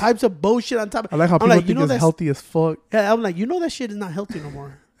all fruits. types of bullshit on top. I like how I'm people like, think it's healthy as fuck. Yeah, I'm like, that shit is not healthy no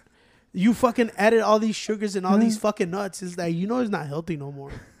more. You fucking added all these sugars and all these fucking nuts. It's like, it's not healthy no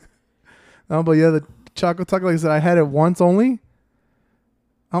more. No, but yeah, the Choco Taco, like I said, I had it once only.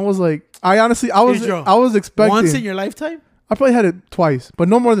 I was like, I was expecting. Once in your lifetime? I probably had it twice, but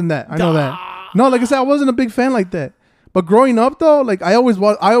no more than that. I know that. No, like I said, I wasn't a big fan like that. But growing up though, like I always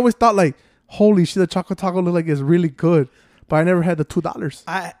thought like, holy shit, the Choco Taco look like it's really good. But I never had the $2.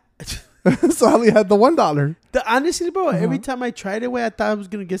 So I only had the $1. Honestly, bro, every time I tried it, I thought I was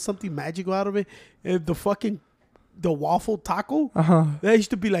gonna get something magical out of it. The waffle taco, that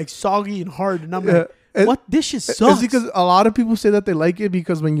used to be like soggy and hard, and I'm like, what? This shit sucks. It's because a lot of people say that they like it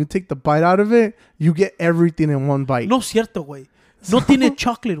because when you take the bite out of it, you get everything in one bite. No cierto, güey. No tiene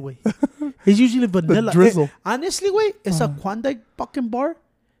chocolate, güey. It's usually vanilla. The drizzle. Honestly, güey, it's a Klondike fucking bar,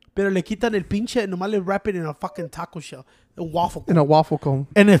 pero le quitan el pinche and nomás le wrap it in a fucking taco shell, a waffle cone. In a waffle cone.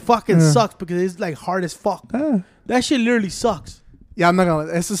 And it fucking sucks because it's like hard as fuck. That shit literally sucks. Yeah, I'm not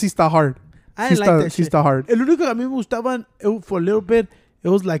gonna. Eso sí está hard. I didn't like that shit. Sí está hard. El único que a mí me gustaban for a little bit, it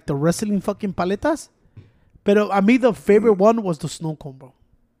was like the wrestling fucking paletas. Pero a mí the favorite one was the snow cone, bro.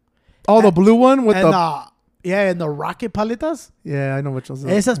 Oh, the blue one with and the... yeah, and the rocket paletas. Yeah, I know which ones.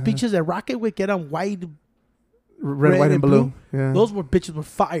 Esas pinches de rocket, güey, que eran white, Red, white, and blue. Yeah. those were bitches with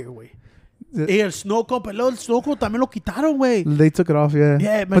fire, güey. Yeah. Y el snow cone, pero el snow cone también lo quitaron, güey. They took it off, yeah.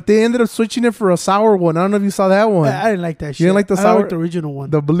 Yeah, but they ended up switching it for a sour one. I don't know if you saw that one. I didn't like that shit. You didn't like the I sour? liked the original one.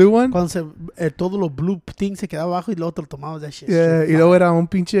 The blue one? Cuando todos los blue things se quedaban abajo y luego te lo tomabas, that shit. Yeah, straight y luego fire. era un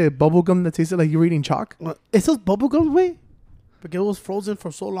pinche bubblegum that tasted like you were eating chalk. Esos bubblegums, güey, porque it was frozen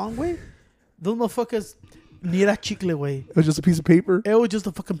for so long, güey. Those motherfuckers ni era chicle, güey. It was just a piece of paper. It was just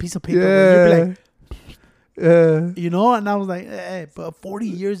a fucking piece of paper. Yeah. You'd be like, Yeah. you know, and I was like, but 40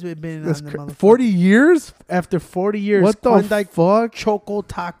 years we've been That's on the motherfucker. 40 years? After 40 years, What the Klondike fuck? Choco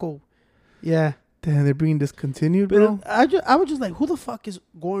Taco. Yeah. Damn, they're being discontinued, But bro. I was just like, who the fuck is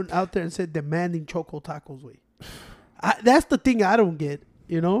going out there and said demanding Choco Tacos, way? That's the thing I don't get,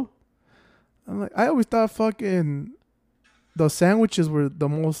 you know? I'm like, I always thought fucking the sandwiches were the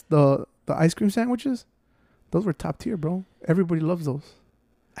most, the ice cream sandwiches, those were top tier, bro. Everybody loves those.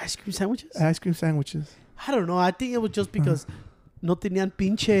 Ice cream sandwiches? Ice cream sandwiches. I don't know. I think it was just because no tenían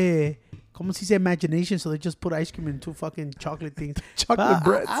pinche, como se dice, imagination, so they just put ice cream into fucking chocolate things. Chocolate But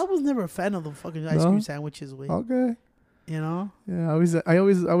breads. I was never a fan of the fucking ice No? cream sandwiches, way. Okay. You know? Yeah,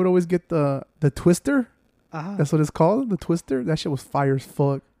 I would always get the twister. Uh-huh. That's what it's called, the twister. That shit was fire as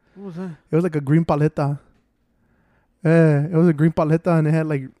fuck. What was that? It was like a green paleta. Yeah, it was a green paleta and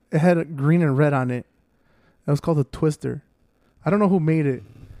it had green and red on it. It was called the twister. I don't know who made it.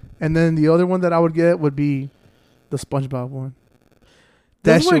 And then the other one that I would get would be the SpongeBob one.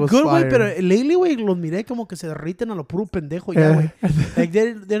 That Those shit were was good, güey, fire. pero lately, güey, los miré como que se derriten a lo puro pendejo ya, güey. Like,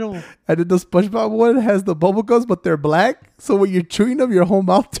 they don't... And then the SpongeBob one has the bubble gums, but they're black. So when you're chewing them, your whole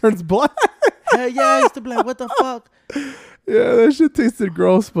mouth turns black. Hell yeah, I used to be like, what the fuck? Yeah, that shit tasted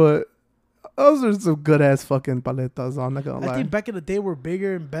gross, but those are some good ass fucking paletas. I'm not gonna lie. I think back in the day were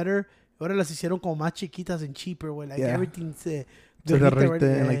bigger and better. Ahora las hicieron como más chiquitas and cheaper, güey. Like, Yeah. everything se... Se derrite derrite already.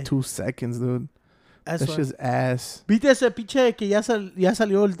 in Yeah. like 2 seconds, dude. That's That's why. just ass. ¿Viste ese pinche que ya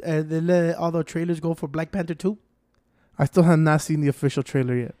salió they let all the trailers go for Black Panther 2? I still have not seen the official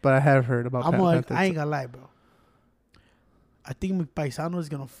trailer yet, but I have heard about I'm Black like, Panther I ain't 2. gonna lie, bro. I think mi paisano is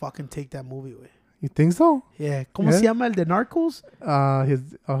gonna fucking take that movie, güey. You think so? Yeah. ¿Cómo Yeah? se llama el de Narcos?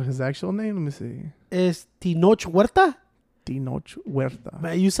 His actual name? Let me see. Es Tinoch Huerta? Tinoch Huerta.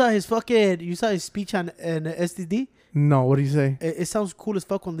 Man, you saw his speech on STD? No, what do you say? It sounds cool as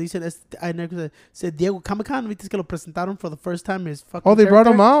fuck cuando dicen said Diego Comic-Con. ¿Viste que lo presentaron for the first time? His fucking Oh, they brought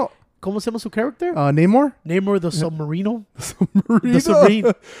him character? out? ¿Cómo se llama su character? Namor? Namor the Submarino. Submarine. The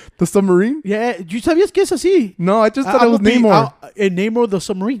submarine. The submarine? Yeah, ¿you sabías que es así? No, I just thought it was Namor. Namor the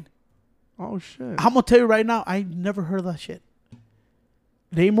Submarine. Oh, shit. I'm gonna tell you right now, I never heard that shit.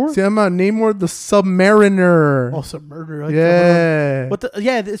 Namor? Se llama Namor the Submariner. Oh, submariner. Yeah. What the,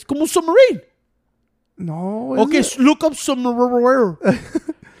 yeah, it's como submarine. No. Okay, Is it? look up submariner.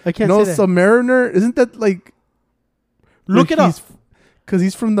 I can't No, say that. Submariner. Isn't that like... Look it up. Because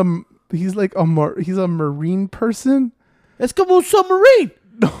he's from the... He's like he's a marine person. Es como un submarine.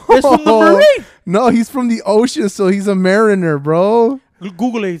 No. It's from the marine. No, he's from the ocean, so he's a mariner, bro.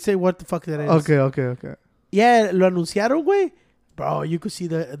 Google it. Say what the fuck that is. Okay. Yeah, lo anunciaron, güey. Bro, you could see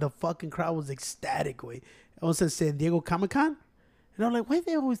the fucking crowd was ecstatic, güey. I was at San Diego Comic-Con. And I'm like, why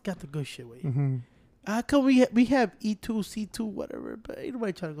they always got the good shit, güey? Mm-hmm. How come we have E2, C2, whatever, but ain't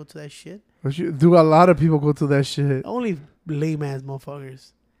nobody trying to go to that shit. Do a lot of people go to that shit? Only lame-ass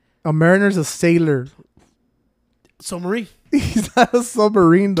motherfuckers. A mariner's a sailor. Submarine. He's not a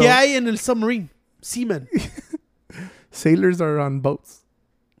submarine, though. ¿Qué hay en el submarine? Seaman. Sailors are on boats.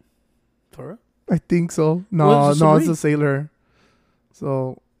 For real? I think so. What is a No, it's submarine? a sailor.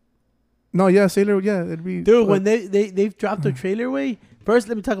 So, no, yeah, sailor, yeah, it'd be... Dude, when they've dropped the trailer, way. First,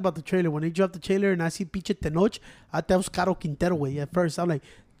 let me talk about the trailer. When they dropped the trailer and I see Pinche Tenoch, I thought it was Caro Quintero, way. At first, I'm like,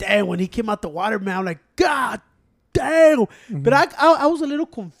 damn, when he came out the water, man, I'm like, God damn. Mm-hmm. But I was a little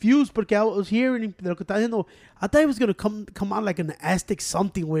confused porque I was hearing de lo que estaba diciendo. I thought he was going to come out like an Aztec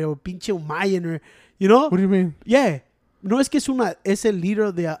something, way, or Pinche Mayan, or, you know? What do you mean? Yeah. No es que es el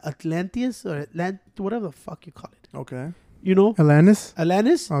líder de Atlantis, or whatever the fuck you call it. Okay. You know? Atlantis?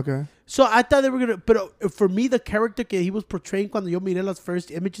 Atlantis? Okay. So I thought they were gonna, but for me, the character que he was portraying cuando yo miré las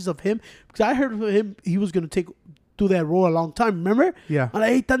first images of him, because I heard of him, he was gonna do that role a long time. Remember? Yeah. And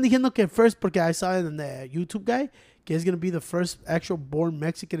ahí están diciendo que first, porque I saw it in the YouTube guy, que he's gonna be the first actual born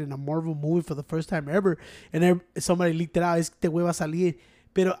Mexican in a Marvel movie for the first time ever. And then somebody leaked it out. Este güey va a salir.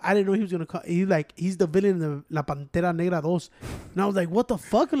 Pero I didn't know he was gonna come. He's the villain in the La Pantera Negra 2. And I was like, what the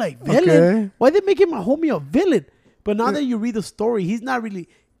fuck? Like, villain? Okay. Why they making my homie a villain? But now that you read the story, he's not really.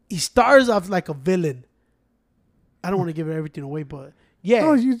 He stars off like a villain. I don't want to give everything away, but Yeah.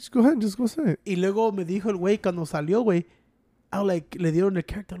 No, you just go ahead. Just go say it. Y luego me dijo el güey cuando salió, güey. I was like, le dieron el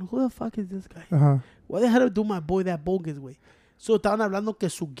character. Who the fuck is this guy? Uh-huh. Why the hell do my boy that bogus, güey? So estaban hablando que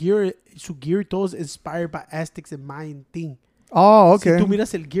su gear y todo es inspired by Aztecs and Mayan thing. Oh, okay. Si tú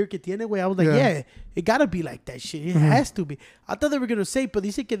miras el gear que tiene, güey, I was like, yeah, it gotta be like that shit. It has to be. I thought they were gonna say, but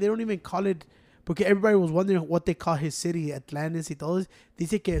dice que they don't even call it, porque everybody was wondering what they call his city, Atlantis y todo.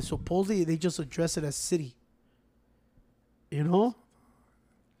 Dice que supposedly they just address it as city. You know?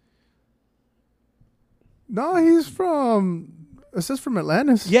 No, he's from. It says from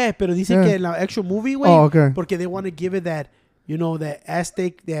Atlantis. Yeah, pero dice que en la actual movie, güey, Oh, okay. porque they want to give it that, you know, that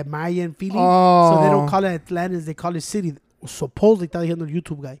Aztec, that Mayan feeling. Oh. So they don't call it Atlantis, they call it city. Supposedly, está diciendo el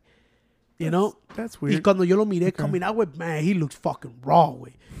YouTube guy. You know? That's Y weird. cuando yo lo miré coming out with, man, he looks fucking raw,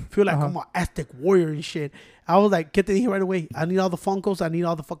 güey. Feel like I'm an Aztec warrior and shit. I was like, ¿qué te dije right away? I need all the Funkos. I need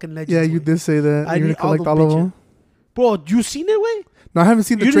all the fucking legends. Yeah, you güey. did say that. I You're need gonna collect all all of those them. Bro, you seen it, güey? No, I haven't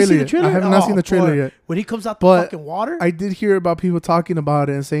seen the You didn't trailer see the yet. trailer? I have not seen the trailer boy. yet. When he comes out the But fucking water, I did hear about people talking about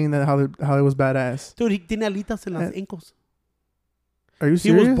it and saying that how it was badass. dude, he tiene alitas en las ankles. Are you He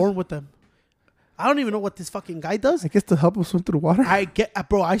serious? was born with them. I don't even know what this fucking guy does. I guess to help him swim through the water.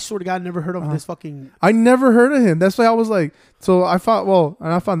 Bro, I swear to God, I never heard of this fucking. I never heard of him. That's why I was like, so I thought, well,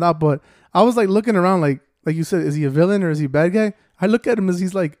 and I found out, but I was like looking around, like you said, is he a villain or is he a bad guy? I look at him as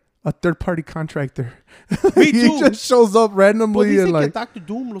he's like a third party contractor. Me He too. just shows up But randomly dice and que like, Doctor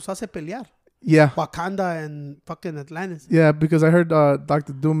Doom los hace pelear. yeah, Wakanda and fucking Atlantis. yeah, because I heard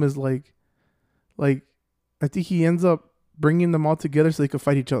Doctor Doom is like, I think he ends up bringing them all together so they could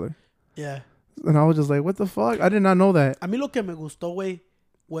fight each other. Yeah. And I was just like, what the fuck? I did not know that. A mí lo que me gustó, güey,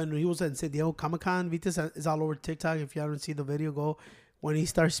 when he was in San Diego Comic-Con, viste, it's all over TikTok. If you haven't seen the video, go. When he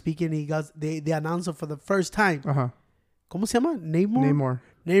starts speaking, they announce it for the first time. Uh huh. ¿Cómo se llama? Namor?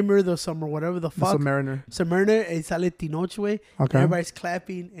 Namor the Summer, whatever the The fuck. Submariner. Submariner, and sale Tinoch, güey. Okay. Everybody's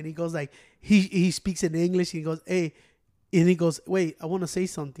clapping, and he goes like, he speaks in English, and he goes, hey, and he goes, wait, I want to say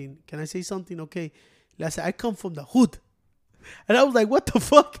something. Can I say something? Okay. And I said, I come from the hood. And I was like, what the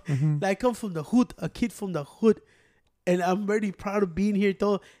fuck? Like, I come from the hood, a kid from the hood. And I'm very proud of being here.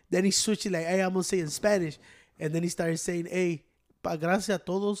 Todo. Then he switched it like, hey, I'm going to say in Spanish. And then he started saying, hey, gracias a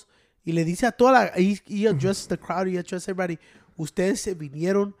todos. Y le dice a toda la, he addressed the crowd, he addressed everybody. Ustedes se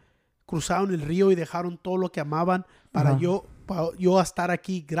vinieron, cruzaron el río y dejaron todo lo que amaban para yo estar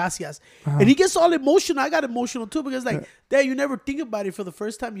aquí. Gracias. And he gets all emotional. I got emotional too because like, Dad, you never think about it for the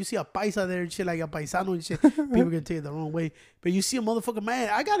first time. You see a paisa there and shit, like a paisano and shit. People are going to take it the wrong way. But you see a motherfucker, man,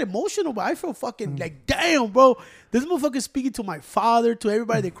 I got emotional, but I feel fucking like, damn, bro. This motherfucker speaking to my father, to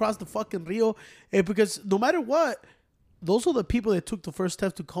everybody that crossed the fucking rio. Because no matter what, those are the people that took the first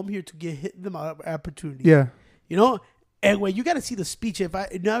step to come here to hit them an opportunity. Yeah. You know? And when you got to see the speech, if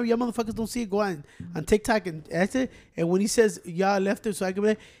now y'all motherfuckers don't see it, go on TikTok and ask it. And when he says, y'all left it so I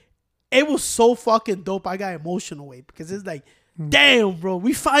can, it was so fucking dope. I got emotional, way because it's like, damn, bro,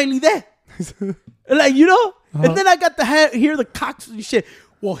 we finally there. Like, you know? And then I got to hear the cocks and shit.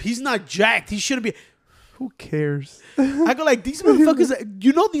 Well, he's not jacked. He shouldn't be. Who cares? I go like, these motherfuckers,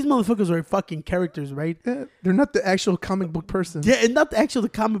 you know these motherfuckers are fucking characters, right? Yeah, they're not the actual comic book person. Yeah, and not the actual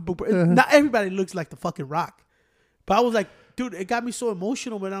comic book. Not everybody looks like the fucking Rock. But I was like, dude, it got me so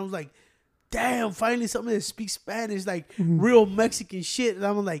emotional when I was like, damn, finally somebody that speaks Spanish, like real Mexican shit. And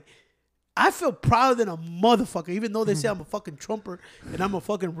I'm like, I feel proud than a motherfucker, even though they say I'm a fucking Trumper and I'm a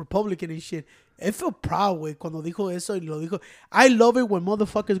fucking Republican and shit. I feel proud, güey, cuando dijo eso y lo dijo. I love it when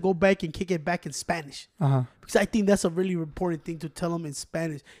motherfuckers go back and kick it back in Spanish. Because I think that's a really important thing to tell them in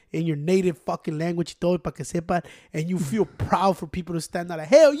Spanish, in your native fucking language, y todo, para que sepan, and you feel proud for people to stand out like,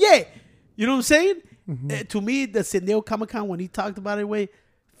 hell yeah! You know what I'm saying? To me, the San Diego Comic-Con, when he talked about it, way,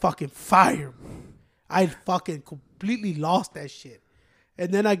 fucking fire. I fucking completely lost that shit.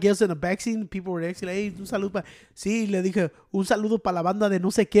 And then I guess in the backseat, people were asking, hey, un saludo para... Sí, le dije, un saludo para la banda de no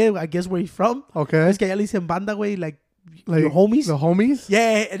sé qué, I guess where he's from. Okay. Es que allá le dicen banda, güey, like your homies. The homies?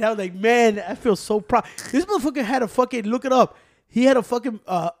 Yeah, and I was like, man, I feel so proud. This motherfucker had a fucking, look it up. He had a fucking,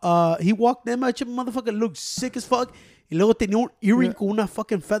 he walked in, my motherfucker looked sick as fuck. Y luego tenía un earring con una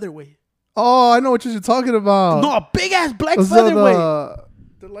fucking feather, güey. Oh, I know what you're talking about. No, a big ass black So feather, güey.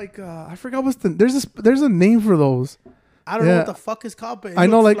 they're like, I forgot what's the, there's a name for those. I don't know what the fuck it's called, but I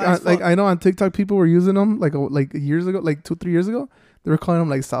know, like fuck. I know on TikTok people were using them like years ago, like 2-3 years ago. They were calling them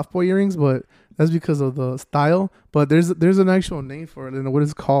like soft boy earrings, but that's because of the style. But there's an actual name for it and what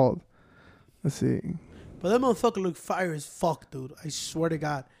it's called. Let's see. But that motherfucker looked fire as fuck, dude. I swear to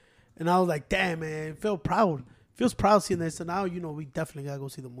God. And I was like, damn, man, feel proud. Feels proud seeing this. So now, you know, we definitely gotta go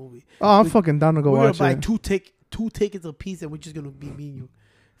see the movie. Oh, I'm fucking down to go watch We're it. gonna buy two tickets a piece, and we're just gonna be me and you.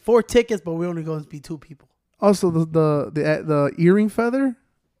 4 tickets, but we're only gonna be 2 people. Also, the earring feather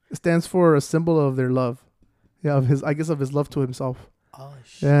stands for a symbol of their love. Yeah, of his love to himself. Oh,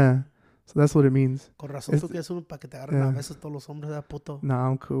 shit. Yeah. So that's what it means. Con razón tú quieres uno para que te agarren a veces todos los hombres, puto. Nah,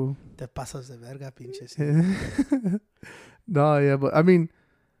 I'm cool. Te pasas de verga, pinche. No, yeah, but I mean,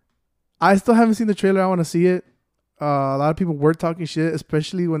 I still haven't seen the trailer. I want to see it. A lot of people were talking shit,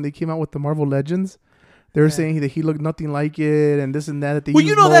 especially when they came out with the Marvel Legends. They were saying that he looked nothing like it and this and that. Well,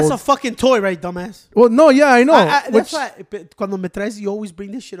 you know that's a fucking toy, right, dumbass? Well, no, yeah, I know. That's why cuando me traes, you always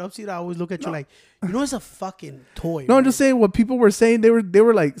bring this shit up. See, I always look at you like, you know, it's a fucking toy. No, right? I'm just saying what people were saying. They were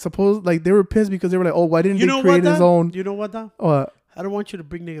like they were pissed because they were like, oh, why didn't they create his own? You know what, Dom? What? I don't want you to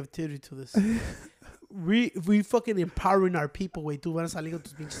bring negativity to this. we fucking empowering our people, way. Tú vas a salir con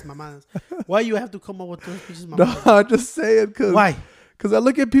tus pinches mamadas. Why you have to come up with those pinches mamadas? No, I'm just saying. Why? Because I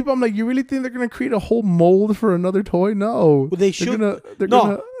look at people, I'm like, you really think they're going to create a whole mold for another toy? No. Well, they should. They're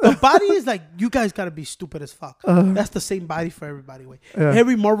gonna the body is like, you guys got to be stupid as fuck. That's the same body for everybody, way. Yeah.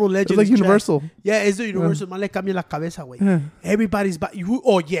 Every Marvel Legend it's like Universal. Jacked. Yeah, it's the Universal. Man, le cambia la cabeza, way. Yeah. Everybody's body.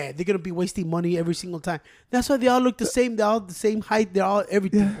 Oh, yeah, they're going to be wasting money every single time. That's why they all look the same. They're all the same height. They're all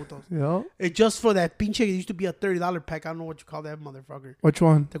everything. Yeah. It's just for that pinche, it used to be a $30 pack. I don't know what you call that motherfucker. Which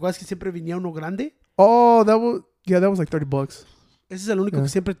one? ¿Te acuerdas que siempre venía uno grande? Oh, that was like $30. Ese es el único que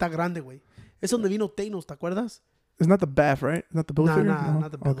siempre está grande, güey. Es donde vino Thanos, ¿te acuerdas? It's not the BAF, right? Not the build figure? No,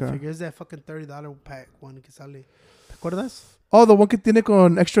 not the build figure. It's that fucking $30 pack one que sale. ¿Te acuerdas? Oh, the one que tiene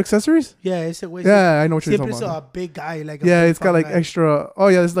con extra accessories? Yeah, ese güey. Yeah, I know what you're talking about. Siempre es a big guy. Like it's got like extra. Oh,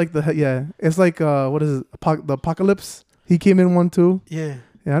 yeah, it's like it's like, what is it? The Apocalypse. He came in one too. Yeah.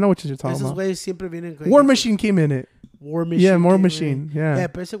 Yeah, I know what you're talking about. Esos güeyes siempre vienen. War Machine came in it. War Machine. Yeah, War Machine. Yeah. Yeah,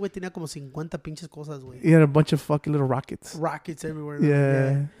 pero ese güey tenía como 50 pinches cosas, güey. He had a bunch of fucking little rockets. Rockets everywhere.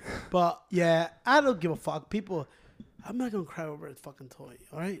 Yeah. But, yeah, I don't give a fuck. People, I'm not going to cry over a fucking toy,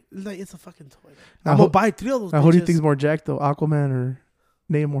 all right? Like, it's a fucking toy. I'm going to buy 3 of those Now, who do you think is more jacked, though? Aquaman or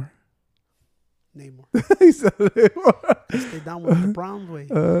Namor? Namor. He said Namor. Stay down with the Browns, way.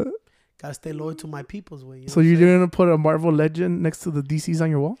 Gotta stay loyal to my people's way. So you're going to put a Marvel Legend next to the DCs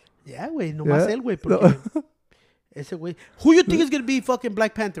on your wall? Yeah, güey. Nomás él, güey. Ese güey. Who you think is going to be fucking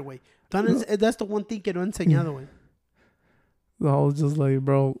Black Panther, güey? That's the one thing que no han enseñado, güey. I was just like,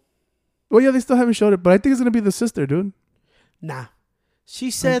 bro. Well, yeah, they still haven't showed it, but I think it's going to be the sister, dude. Nah.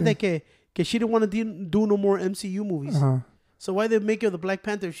 She said that que she didn't want to do no more MCU movies. Uh-huh. So why they make her the Black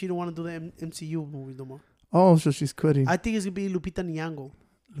Panther if she don't want to do the MCU movies no more? Oh, so she's quitting. I think it's going to be Lupita Nyong'o.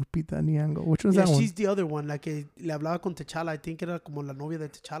 Lupita Nyong'o. Which one's that one? She's the other one. Like, le hablaba con T'Challa. I think era como la novia de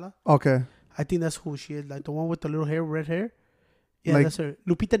T'Challa. Okay. I think that's who she is. Like, the one with the little hair, red hair. Yeah, like, that's her.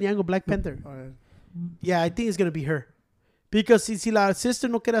 Lupita Nyong'o, Black Panther. Right. Yeah, I think it's going to be her. Because si la sister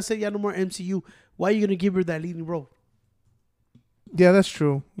no quiere hacer ya no more MCU, why are you going to give her that leading role? Yeah, that's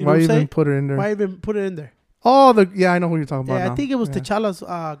true. Why even put her in there? Why even put it in there? Oh, I know who you're talking about now. I think it was T'Challa's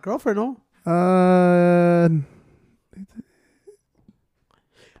girlfriend, no?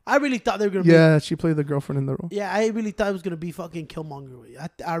 I really thought they were going to Yeah, she played the girlfriend in the role. Yeah, I really thought it was going to be fucking Killmonger.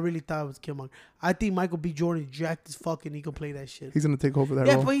 I really thought it was Killmonger. I think Michael B. Jordan jacked as fucking he can play that shit. He's going to take over that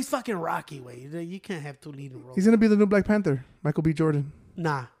role. Yeah, but he's fucking Rocky, way. You can't have 2 leading roles. He's going to be the new Black Panther, Michael B. Jordan.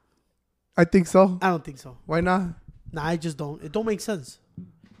 Nah. I think so. I don't think so. Why not? Nah, I just don't. It don't make sense.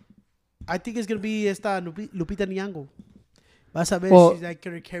 I think it's going to be Lupita Nyong'o. Vas a ver she's like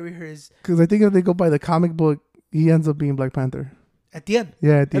going to carry her. Because I think if they go by the comic book, he ends up being Black Panther. At the end?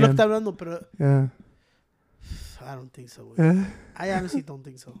 Yeah, at the end. Hablando, pero yeah. I don't think so. Yeah. I honestly don't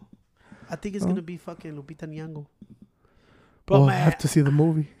think so. I think it's going to be fucking Lupita Nyong'o. But I have to see the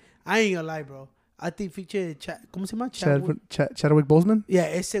movie. I ain't going to lie, bro. I think feature ¿cómo se llama? Chadwick Boseman? Yeah,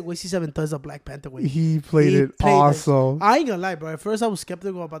 ese güey sí se aventó as a Black Panther güey. He played it awesome. I ain't gonna lie, bro. At first I was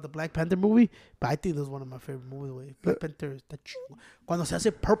skeptical about the Black Panther movie, but I think that's one of my favorite movies, güey. Black Panther está chido. Cuando se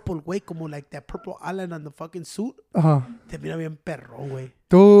hace purple, güey, como like that purple island on the fucking suit. Te mira bien perrón, güey.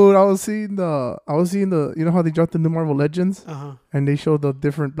 Dude, I was seeing the you know how they dropped the new Marvel Legends? And they showed the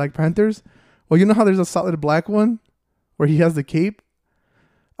different Black Panthers? Well, you know how there's a solid black one where he has the cape?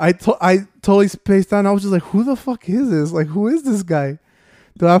 I totally spaced out. I was just like, who the fuck is this? Like, who is this guy?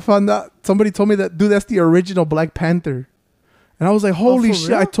 Dude, I found out, somebody told me that, dude, that's the original Black Panther. And I was like, holy shit,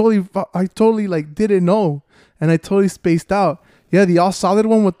 real? I totally like didn't know. And I totally spaced out. Yeah, the all solid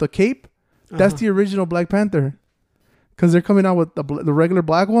one with the cape, that's the original Black Panther. Because they're coming out with the regular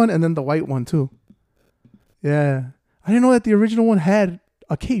black one and then the white one too. Yeah. I didn't know that the original one had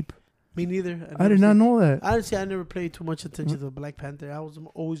a cape. Me neither. I did not know that. Honestly, I never paid too much attention to the Black Panther. I was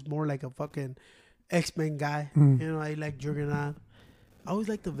always more like a fucking X-Men guy. You know, I like Juggernaut. I always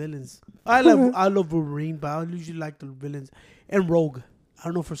like the villains. I love Wolverine, but I usually like the villains. And Rogue. I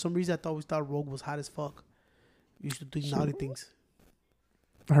don't know, for some reason I always thought Rogue was hot as fuck. Used to do naughty things.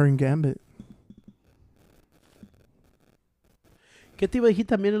 Iron Gambit. ¿Qué te iba a decir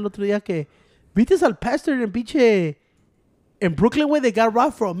también el otro día que viste al pastor en pinche in Brooklyn, where they got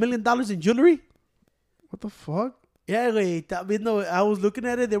robbed for $1 million in jewelry? What the fuck? Yeah, güey. I was looking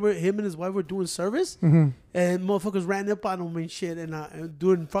at it. Him and his wife were doing service, and motherfuckers ran up on them and shit, and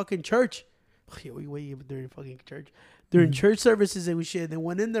doing fucking church. During fucking church, during church services and shit. They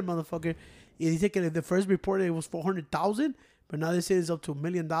went in there, motherfucker. They said the first report it was 400,000, but now they say it's up to $1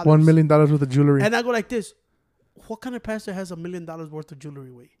 million. $1 million worth of jewelry. And I go like this: what kind of pastor has $1 million worth of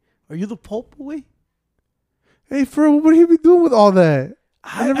jewelry? Way? Are you the Pope? Way? Hey, what do you be doing with all that?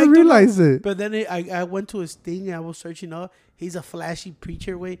 I never realized it. But then I went to his thing and I was searching up. He's a flashy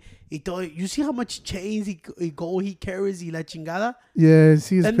preacher, way. You see how much chains gold he carries, y la chingada? Yeah,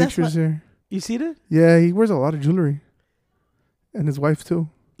 see his pictures here. You see that? Yeah, he wears a lot of jewelry. And his wife, too.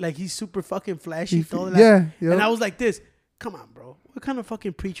 Like, he's super fucking flashy. Yeah. And I was like this, come on, bro. What kind of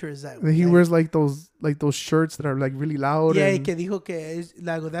fucking preacher is that? He wears like those shirts that are like really loud. Yeah, que dijo que es,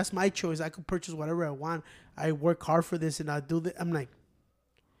 like, that's my choice. I could purchase whatever I want. I work hard for this and I do this. I'm like,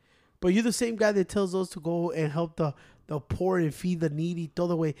 but you're the same guy that tells us to go and help the poor and feed the needy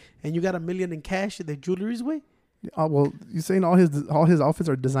todo way, and you got $1 million in cash in the jewelry's way. Well, you're saying all his outfits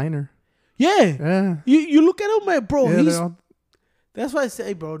are designer. Yeah. You look at him, man, bro. Yeah, That's why I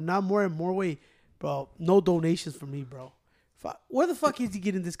say, bro. Now more and more way, bro. No donations for me, bro. Where the fuck is he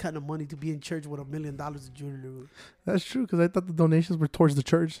getting this kind of money to be in church with $1 million in jewelry? That's true, because I thought the donations were towards the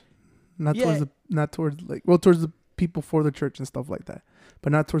church, towards the people for the church and stuff like that,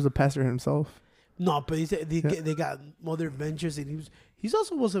 but not towards the pastor himself. No, but they got other ventures, and he's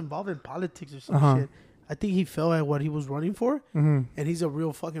also was involved in politics or some shit. I think he fell at what he was running for, and he's a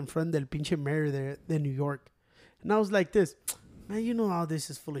real fucking friend del pinche mayor there in New York. And I was like this, man, you know all this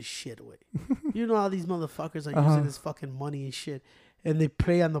is full of shit, way. You know all these motherfuckers are using this fucking money and shit, and they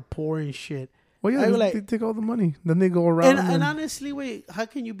prey on the poor and shit. Well, yeah, they take all the money, then they go around. And honestly, wait, how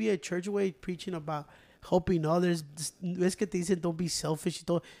can you be a church way preaching about helping others? Es que te dicen don't be selfish.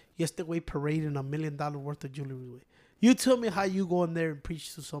 Y este way parading $1 million worth of jewelry. Way. You tell me how you go in there and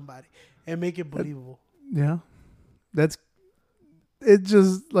preach to somebody and make it believable. Yeah, it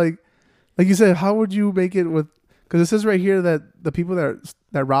just like you said. How would you make it with? Because it says right here that the people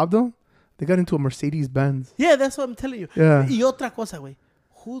that robbed them, they got into a Mercedes Benz. Yeah, that's what I'm telling you. Yeah. Y otra cosa, güey.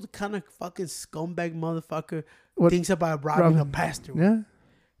 Who kind of fucking scumbag motherfucker thinks about robbing a pastor? Wey? Yeah.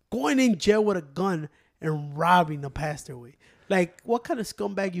 Going in jail with a gun and robbing a pastor, way. Like, what kind of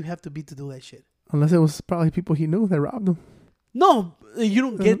scumbag you have to be to do that shit? Unless it was probably people he knew that robbed him. No, you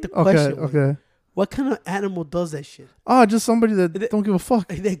don't get the question. Okay. What kind of animal does that shit? Oh, just somebody that don't give a fuck.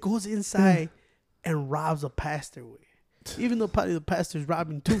 That goes inside and robs a pastor, way. Even though probably the pastor's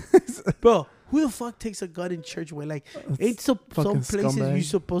robbing too. Bro, who the fuck takes a gun in church, way? Like, ain't some places scumbag. You're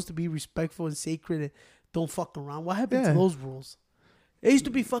supposed to be respectful and sacred and don't fuck around. What happened to those rules? There used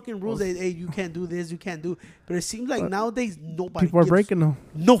to be fucking rules that, hey, you can't do this, you can't do. But it seems like nowadays nobody people are breaking them.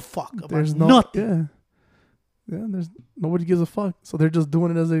 No fuck about nothing. Yeah, there's nobody gives a fuck. So they're just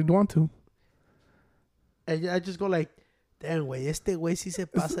doing it as they want to. And I just go like, damn, güey, este güey sí se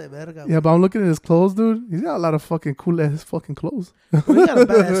pasa de verga. Yeah, but I'm looking at his clothes, dude. He's got a lot of fucking cool ass fucking clothes. Well, he got a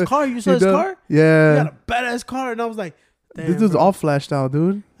badass car. You saw his car? Yeah. He got a badass car. And I was like, damn, this dude's all flashed out,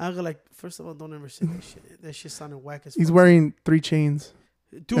 dude. I go like, first of all, don't ever say that shit. That shit sounded whack as fuck. He's wearing 3 chains.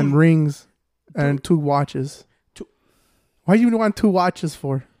 Dude, and rings and 2 watches. Why do you want 2 watches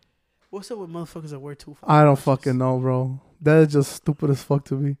for? What's up with motherfuckers that wear 2 I don't fucking know, bro. That is just stupid as fuck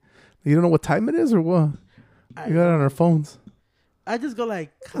to me. You don't know what time it is or what? You got it on our phones. I just go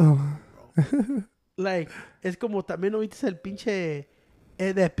like, come on, bro. Like, es como también oíste el pinche,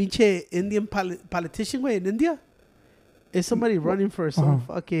 that pinche Indian politician, way in India. Is somebody running for some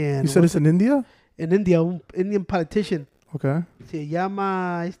fucking... You said it's in India? In India, un Indian politician. Okay. Se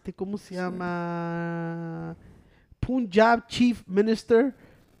llama, ¿cómo se llama? Punjab Chief Minister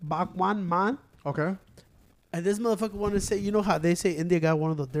Bhagwan Man. Okay. And this motherfucker wanted to say, you know how they say India got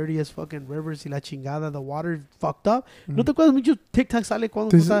one of the dirtiest fucking rivers y la chingada, the water fucked up? ¿No te acuerdas mucho TikTok sale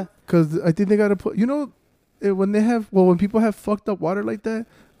cuando está? Because I think they got to put, when people have fucked up water like that,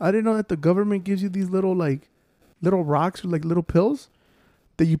 I didn't know that the government gives you these little rocks or like little pills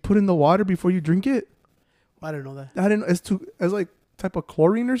that you put in the water before you drink it. I didn't know that. I didn't know. It's like type of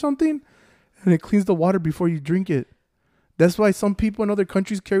chlorine or something, and it cleans the water before you drink it. That's why some people in other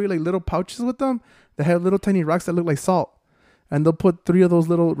countries carry like little pouches with them that have little tiny rocks that look like salt. And they'll put 3 of those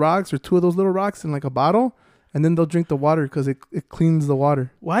little rocks or 2 of those little rocks in like a bottle and then they'll drink the water because it cleans the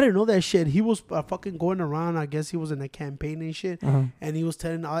water. Well, I didn't know that shit. He was fucking going around. I guess he was in a campaign and shit. And he was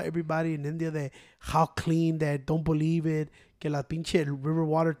telling everybody in India that how clean, that don't believe it. Que la pinche river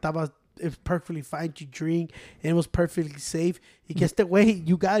water it's perfectly fine to drink. And it was perfectly safe. He gets the way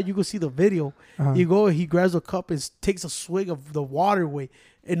you can see the video. He grabs a cup and takes a swig of the water, way.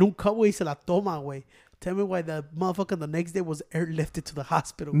 En un cup, way, se la toma, way. Tell me why the motherfucker the next day was airlifted to the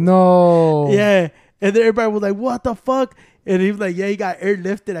hospital. No. Yeah. And then everybody was like, what the fuck? And he was like, yeah, he got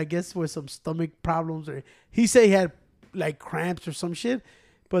airlifted, I guess, with some stomach problems. Or he said he had like cramps or some shit.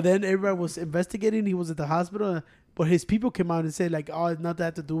 But then everybody was investigating. He was at the hospital. But his people came out and said, like, oh, it's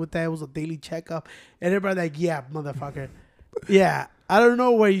nothing to do with that. It was a daily checkup. And everybody like, yeah, motherfucker. Yeah. I don't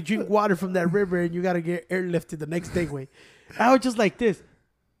know where you drink water from that river and you got to get airlifted the next day, way. I was just like this.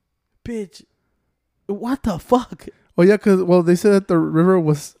 Bitch. What the fuck? Oh yeah, because they said that the river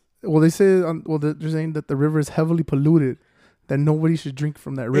was. They're saying that the river is heavily polluted, that nobody should drink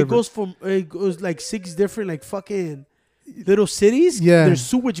from that river. It goes like 6 different like fucking little cities. Yeah, their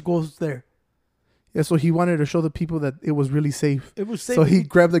sewage goes there. Yeah, so he wanted to show the people that it was really safe. It was safe. So he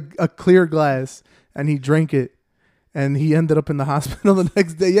grabbed a clear glass and he drank it, and he ended up in the hospital the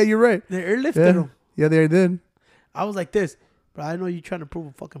next day. Yeah, you're right. They airlifted him. Yeah, they did. I was like this. But I know you're trying to prove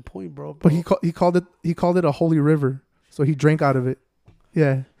a fucking point, bro. But he called it a holy river, so he drank out of it.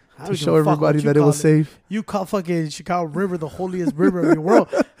 Yeah, to show everybody that it was safe. You call fucking Chicago River the holiest river in the world.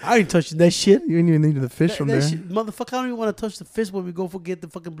 I ain't touching that shit. You ain't even need the fish from there, motherfucker. I don't even want to touch the fish when we go get the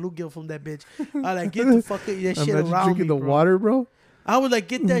fucking bluegill from that bitch. I like get the fucking that shit around drinking me, the water, bro. I would like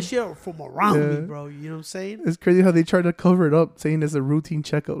get that shit from around me, bro. You know what I'm saying? It's crazy how they try to cover it up, saying it's a routine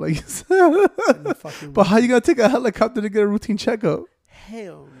checkup. Like, but how you gonna take a helicopter to get a routine checkup?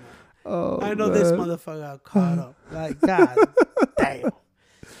 Hell no. Oh, I know this motherfucker got caught up. Like, God damn.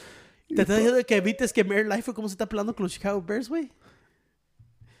 ¿Te estás diciendo que evites que Mayor Life como se está peleando con los Chicago Bears, güey?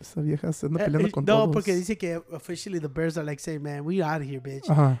 Esa vieja se anda peleando con todos. No, todos. porque dice que officially the Bears are like saying, man, we out of here, bitch.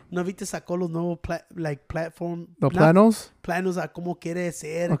 No viste sacó los nuevos platform. The planos? Planos a cómo quiere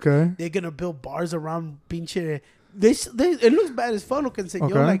ser. Okay. They're gonna build bars around pinche. It looks bad as fuck. Lo que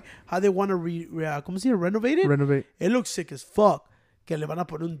enseñó, like how they want to renovate it. Renovate. It looks sick as fuck. Que le van a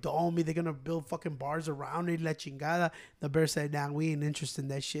poner un dome. They're gonna build fucking bars around it. La chingada. The Bears said, nah, we ain't interested in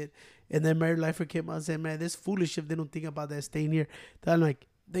that shit. And then Mary Lifer came out and said, man, this foolish if they don't think about that staying here. They're like,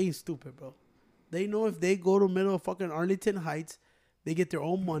 they ain't stupid, bro. They know if they go to middle of fucking Arlington Heights, they get their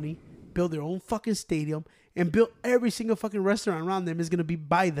own money, build their own fucking stadium, and build every single fucking restaurant around them is gonna be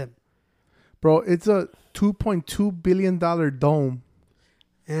by them. Bro, it's a $2.2 billion dome.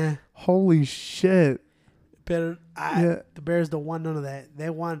 Yeah. Holy shit. But the Bears don't want none of that. They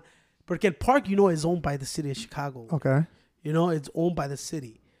want, porque el park, you know, is owned by the city of Chicago. Okay. You know, it's owned by the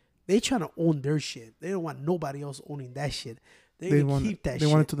city. They trying to own their shit. They don't want nobody else owning that shit. They want keep that shit. They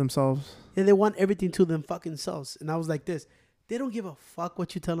want it to themselves. Yeah, they want everything to them fucking selves. And I was like this. They don't give a fuck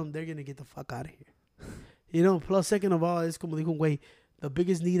what you tell them. They're going to get the fuck out of here. You know, plus second of all, it's como dijo un güey, the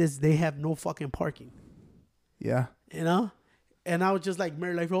biggest need is they have no fucking parking. Yeah. You know? And I was just like,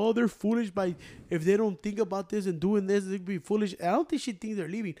 Mary, like, oh, they're foolish by if they don't think about this and doing this, they'd be foolish. I don't think she thinks they're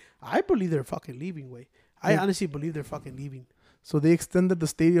leaving. I believe they're fucking leaving, way. I honestly believe they're fucking leaving. So they extended the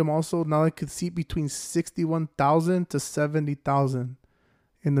stadium also. Now it could seat between 61,000 to 70,000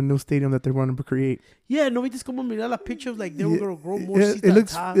 in the new stadium that they want to create. Yeah, no, we just come on mirar la picture of like they were gonna grow more seats. It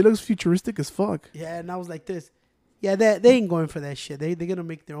looks futuristic as fuck. Yeah, and I was like this. Yeah, they ain't going for that shit. They're gonna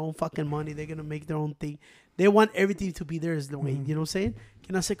make their own fucking money. They're gonna make their own thing. They want everything to be theirs the way. You know what I'm saying?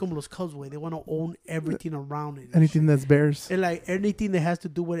 Can I say como los Cubs way? They want to own everything around it. Anything that's Bears. And like anything that has to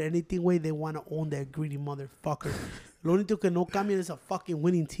do with anything way, they want to own that greedy motherfucker. Lo único que no cambian is a fucking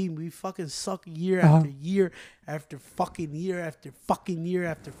winning team. We fucking suck year after year after fucking year after fucking year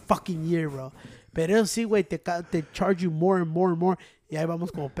after fucking year, bro. Pero sí, güey, te charge you more and more and more. Y ahí vamos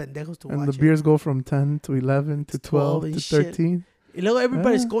como pendejos to watch And the beers go from 10 to 11 to 12 to 13. Y luego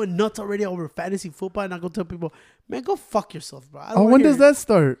everybody's going nuts already over fantasy football. And I go tell people, man, go fuck yourself, bro. When does that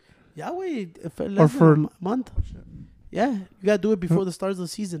start? Yeah, wait. For a month. Yeah, you got to do it before the start of the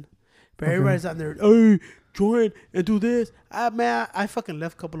season. But everybody's on there, hey, join and do this. Man, I fucking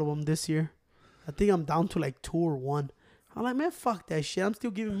left a couple of them this year. I think I'm down to like 2 or 1. I'm like, man, fuck that shit. I'm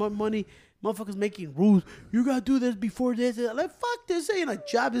still giving my money. Motherfuckers making rules. You got to do this before this. I'm like, fuck this. Ain't a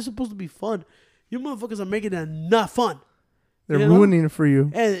job. This is supposed to be fun. You motherfuckers are making it not fun. They're ruining it for you.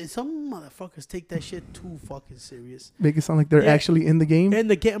 And some motherfuckers take that shit too fucking serious. Make it sound like they're actually in the game. In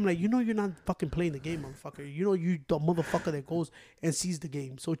the game, I'm like, you know, you're not fucking playing the game, motherfucker. You know, you the motherfucker that goes and sees the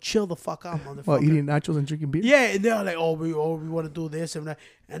game. So chill the fuck out, motherfucker. Well, eating nachos and drinking beer. Yeah, and they're like, oh, we want to do this and that.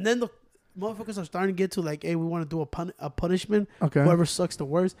 And then motherfuckers are starting to get to like, hey, we want to do a punishment. Okay. Whoever sucks the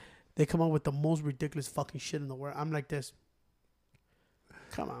worst, they come up with the most ridiculous fucking shit in the world. I'm like this.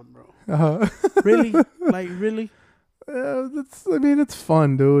 Come on, bro. Really? Like, really? I mean, it's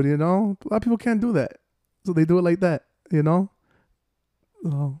fun, dude. You know, a lot of people can't do that, so they do it like that. You know.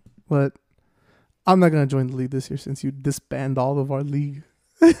 But I'm not gonna join the league this year since you disband all of our league.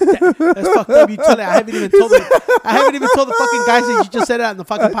 That's fucked up. You tell it. I haven't even told the fucking guys that you just said that on the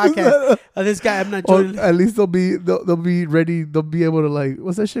fucking podcast. This guy, I'm not joining. At least they'll be ready. They'll be able to, like,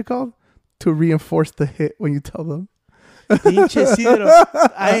 what's that shit called? To reinforce the hit when you tell them.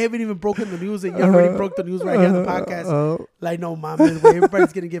 I haven't even broken the news, and you already broke the news right here on the podcast. Like, no, man,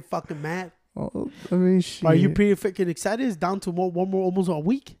 everybody's gonna get fucking mad. I mean, shit. Are you pretty freaking excited? It's down to one more, almost a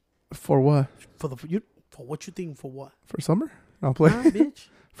week. For what? For what you think? For what? For summer? I'll play. Nah, bitch.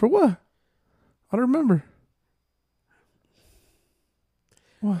 For what? I don't remember.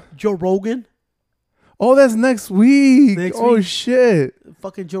 What? Joe Rogan. Oh, that's next week. Next oh week. Shit.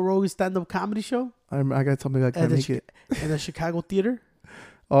 Fucking Joe Rogan stand-up comedy show. I gotta tell me I can't make it. In the Chicago theater.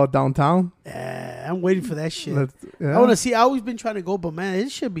 Oh, downtown. I'm waiting for that shit. Yeah. I want to see. I always been trying to go, but man,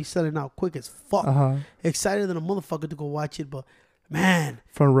 it should be selling out quick as fuck. Excited than a motherfucker to go watch it, but man,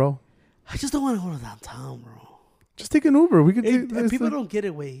 front row. I just don't want to go to downtown, bro. Just take an Uber. We could. People don't get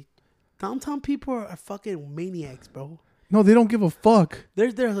it. Way downtown people are fucking maniacs, bro. No, they don't give a fuck.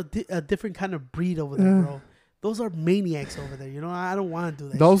 There's a different kind of breed over there, bro. Those are maniacs over there. You know, I don't want to do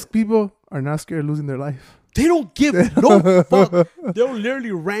that. Those shit. people are not scared of losing their life. They don't give no fuck. They'll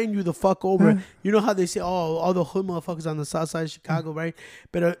literally ran you the fuck over. You know how they say, oh, all the hood motherfuckers on the south side of Chicago, right?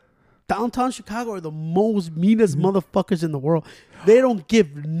 But downtown Chicago are the most meanest motherfuckers in the world. They don't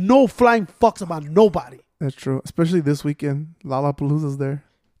give no flying fucks about nobody. That's true. Especially this weekend. Lollapalooza's there.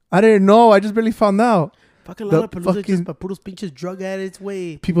 I didn't know. I just barely found out. Fucking Lollapalooza just pa puros pinches drug addicts,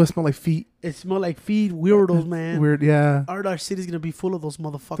 way. People that smell like feet. It smell like feet. Weirdos, man. Weird, yeah. Our city's going to be full of those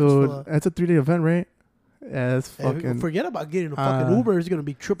motherfuckers. Dude, that's a 3-day event, right? Yeah, it's fucking... Forget about getting a fucking Uber. It's going to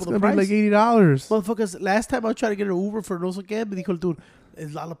be triple the price. It's going to be like $80. Motherfuckers, last time I tried to get an Uber for no sé qué, me dijo, dude,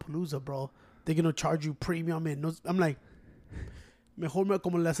 it's Lollapalooza, bro. They're going to charge you premium. And no, I'm like, mejor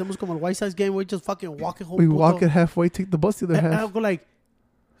como le hacemos como el White Sox game. We just fucking walk it home. We walk it halfway, take the bus the other half. And I'll go like,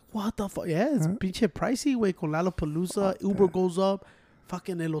 what the fuck? Yeah, it's pinche pricey, way. Con Lollapalooza, Uber goes up.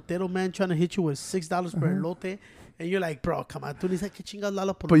 Fucking elotero man trying to hit you with $6 per elote. And you're like, bro, come on. Tú ni sabes qué chingas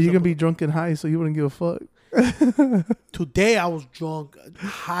Lollapalooza. But you're going to be drunk and high, so you wouldn't give a fuck. Today I was drunk,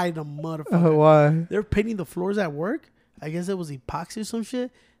 high the motherfucker. Why? They're painting the floors at work. I guess it was epoxy or some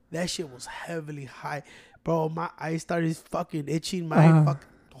shit. That shit was heavily high. Bro, my eyes started fucking itching. The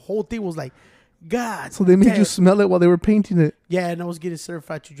whole thing was like, God. So they made you smell it while they were painting it. Yeah, and I was getting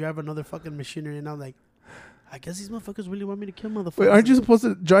certified to drive another fucking machinery. And I'm like, I guess these motherfuckers really want me to kill motherfuckers. Wait, aren't you supposed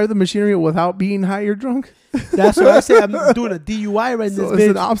to drive the machinery without being high or drunk? That's what I say. I'm doing a DUI right So this it's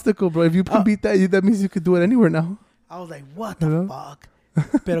bitch. an obstacle, bro. If you can beat that, that means you could do it anywhere now. I was like, what the fuck?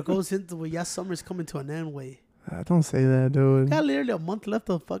 Pero goes into where yeah, summer's coming to an end, way. Don't say that, dude. Got literally a month left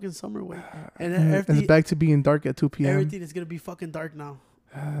of fucking summer, way. And it's back to being dark at 2 p.m. Everything is going to be fucking dark now.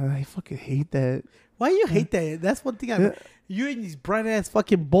 I fucking hate that. Why you hate that? That's one thing you and these bright ass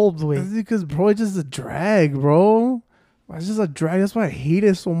fucking bulbs, way. That's because, bro, it's just a drag, bro. It's just a drag. That's why I hate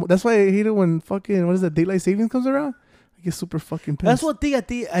it so much. That's why I hate it when fucking, what is that, daylight savings comes around? I get super fucking pissed. That's one thing I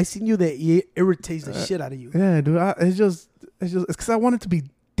think I seen you that irritates the shit out of you. Yeah, dude. It's because I want it to be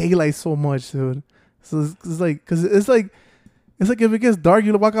daylight so much, dude. So it's like, because it's like if it gets dark,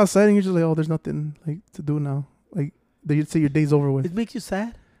 you walk outside and you're just like, oh, there's nothing like to do now. Like, you'd say your day's over with. It makes you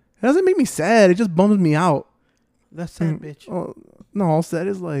sad? It doesn't make me sad. It just bums me out. That's sad, bitch. Oh, no, all sad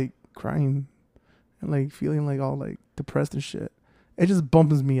is like crying and like feeling like all like depressed and shit. It just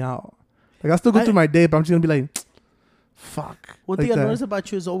bums me out. Like, I still go through my day, but I'm just gonna be like, fuck. One thing I noticed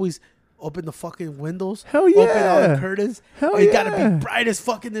about you is always open the fucking windows. Hell yeah. Open all the curtains. Hell You yeah. gotta be bright as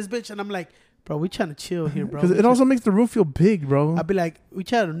fuck in this bitch. And I'm like, bro, we trying to chill here, bro. Because it also makes the room feel big, bro. I'd be like, we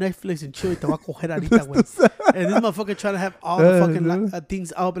try to Netflix and chill. Y te voy a coger ahorita, güey. And this motherfucker trying to have all the fucking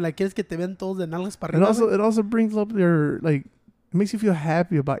things out. But like, ¿quieres que te vean todos de nalgas para arriba? It also brings up your, like, it makes you feel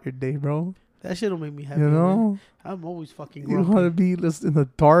happy about your day, bro. That shit don't make me happy. You know? Man. I'm always fucking You grumpy. want to be just in the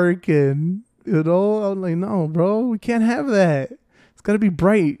dark and, you know? I'm like, no, bro, we can't have that. It's got to be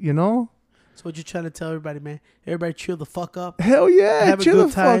bright, you know? So what you trying to tell everybody, man? Everybody chill the fuck up. Hell yeah. Have a Chill good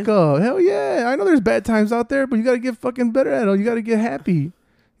the time. fuck up. Hell yeah. I know there's bad times out there, but you got to get fucking better at it. You got to get happy,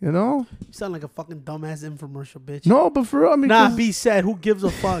 you know? You sound like a fucking dumbass infomercial, bitch. No, but for real, I mean, Nah, be sad. Who gives a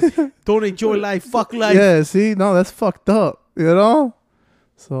fuck? Don't enjoy life. Fuck life. yeah, see? No, that's fucked up, you know?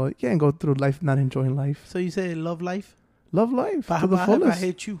 So you can't go through life not enjoying life. So you say love life? Love life But to the how if I fullest.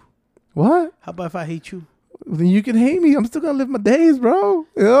 hate you? What? How about if I hate you? Then you can hate me. I'm still gonna live my days, bro.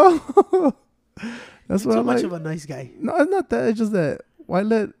 Yeah. That's what You're I'm too much like. of a nice guy. No, it's not that. It's just that why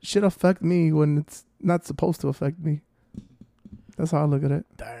let shit affect me when it's not supposed to affect me? That's how I look at it.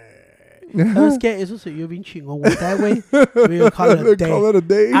 ¿Sabes qué? Eso se yo bien chingón. With that way, we'll call it a day. Call it a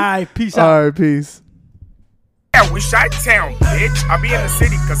day. All right, peace out. All right, peace. Yeah, we Chi-Town, bitch. I be in the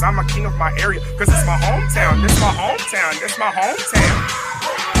city cause I'm a king of my area. Cause it's my hometown, this my hometown, this my hometown.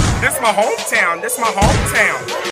 This my hometown, this my hometown.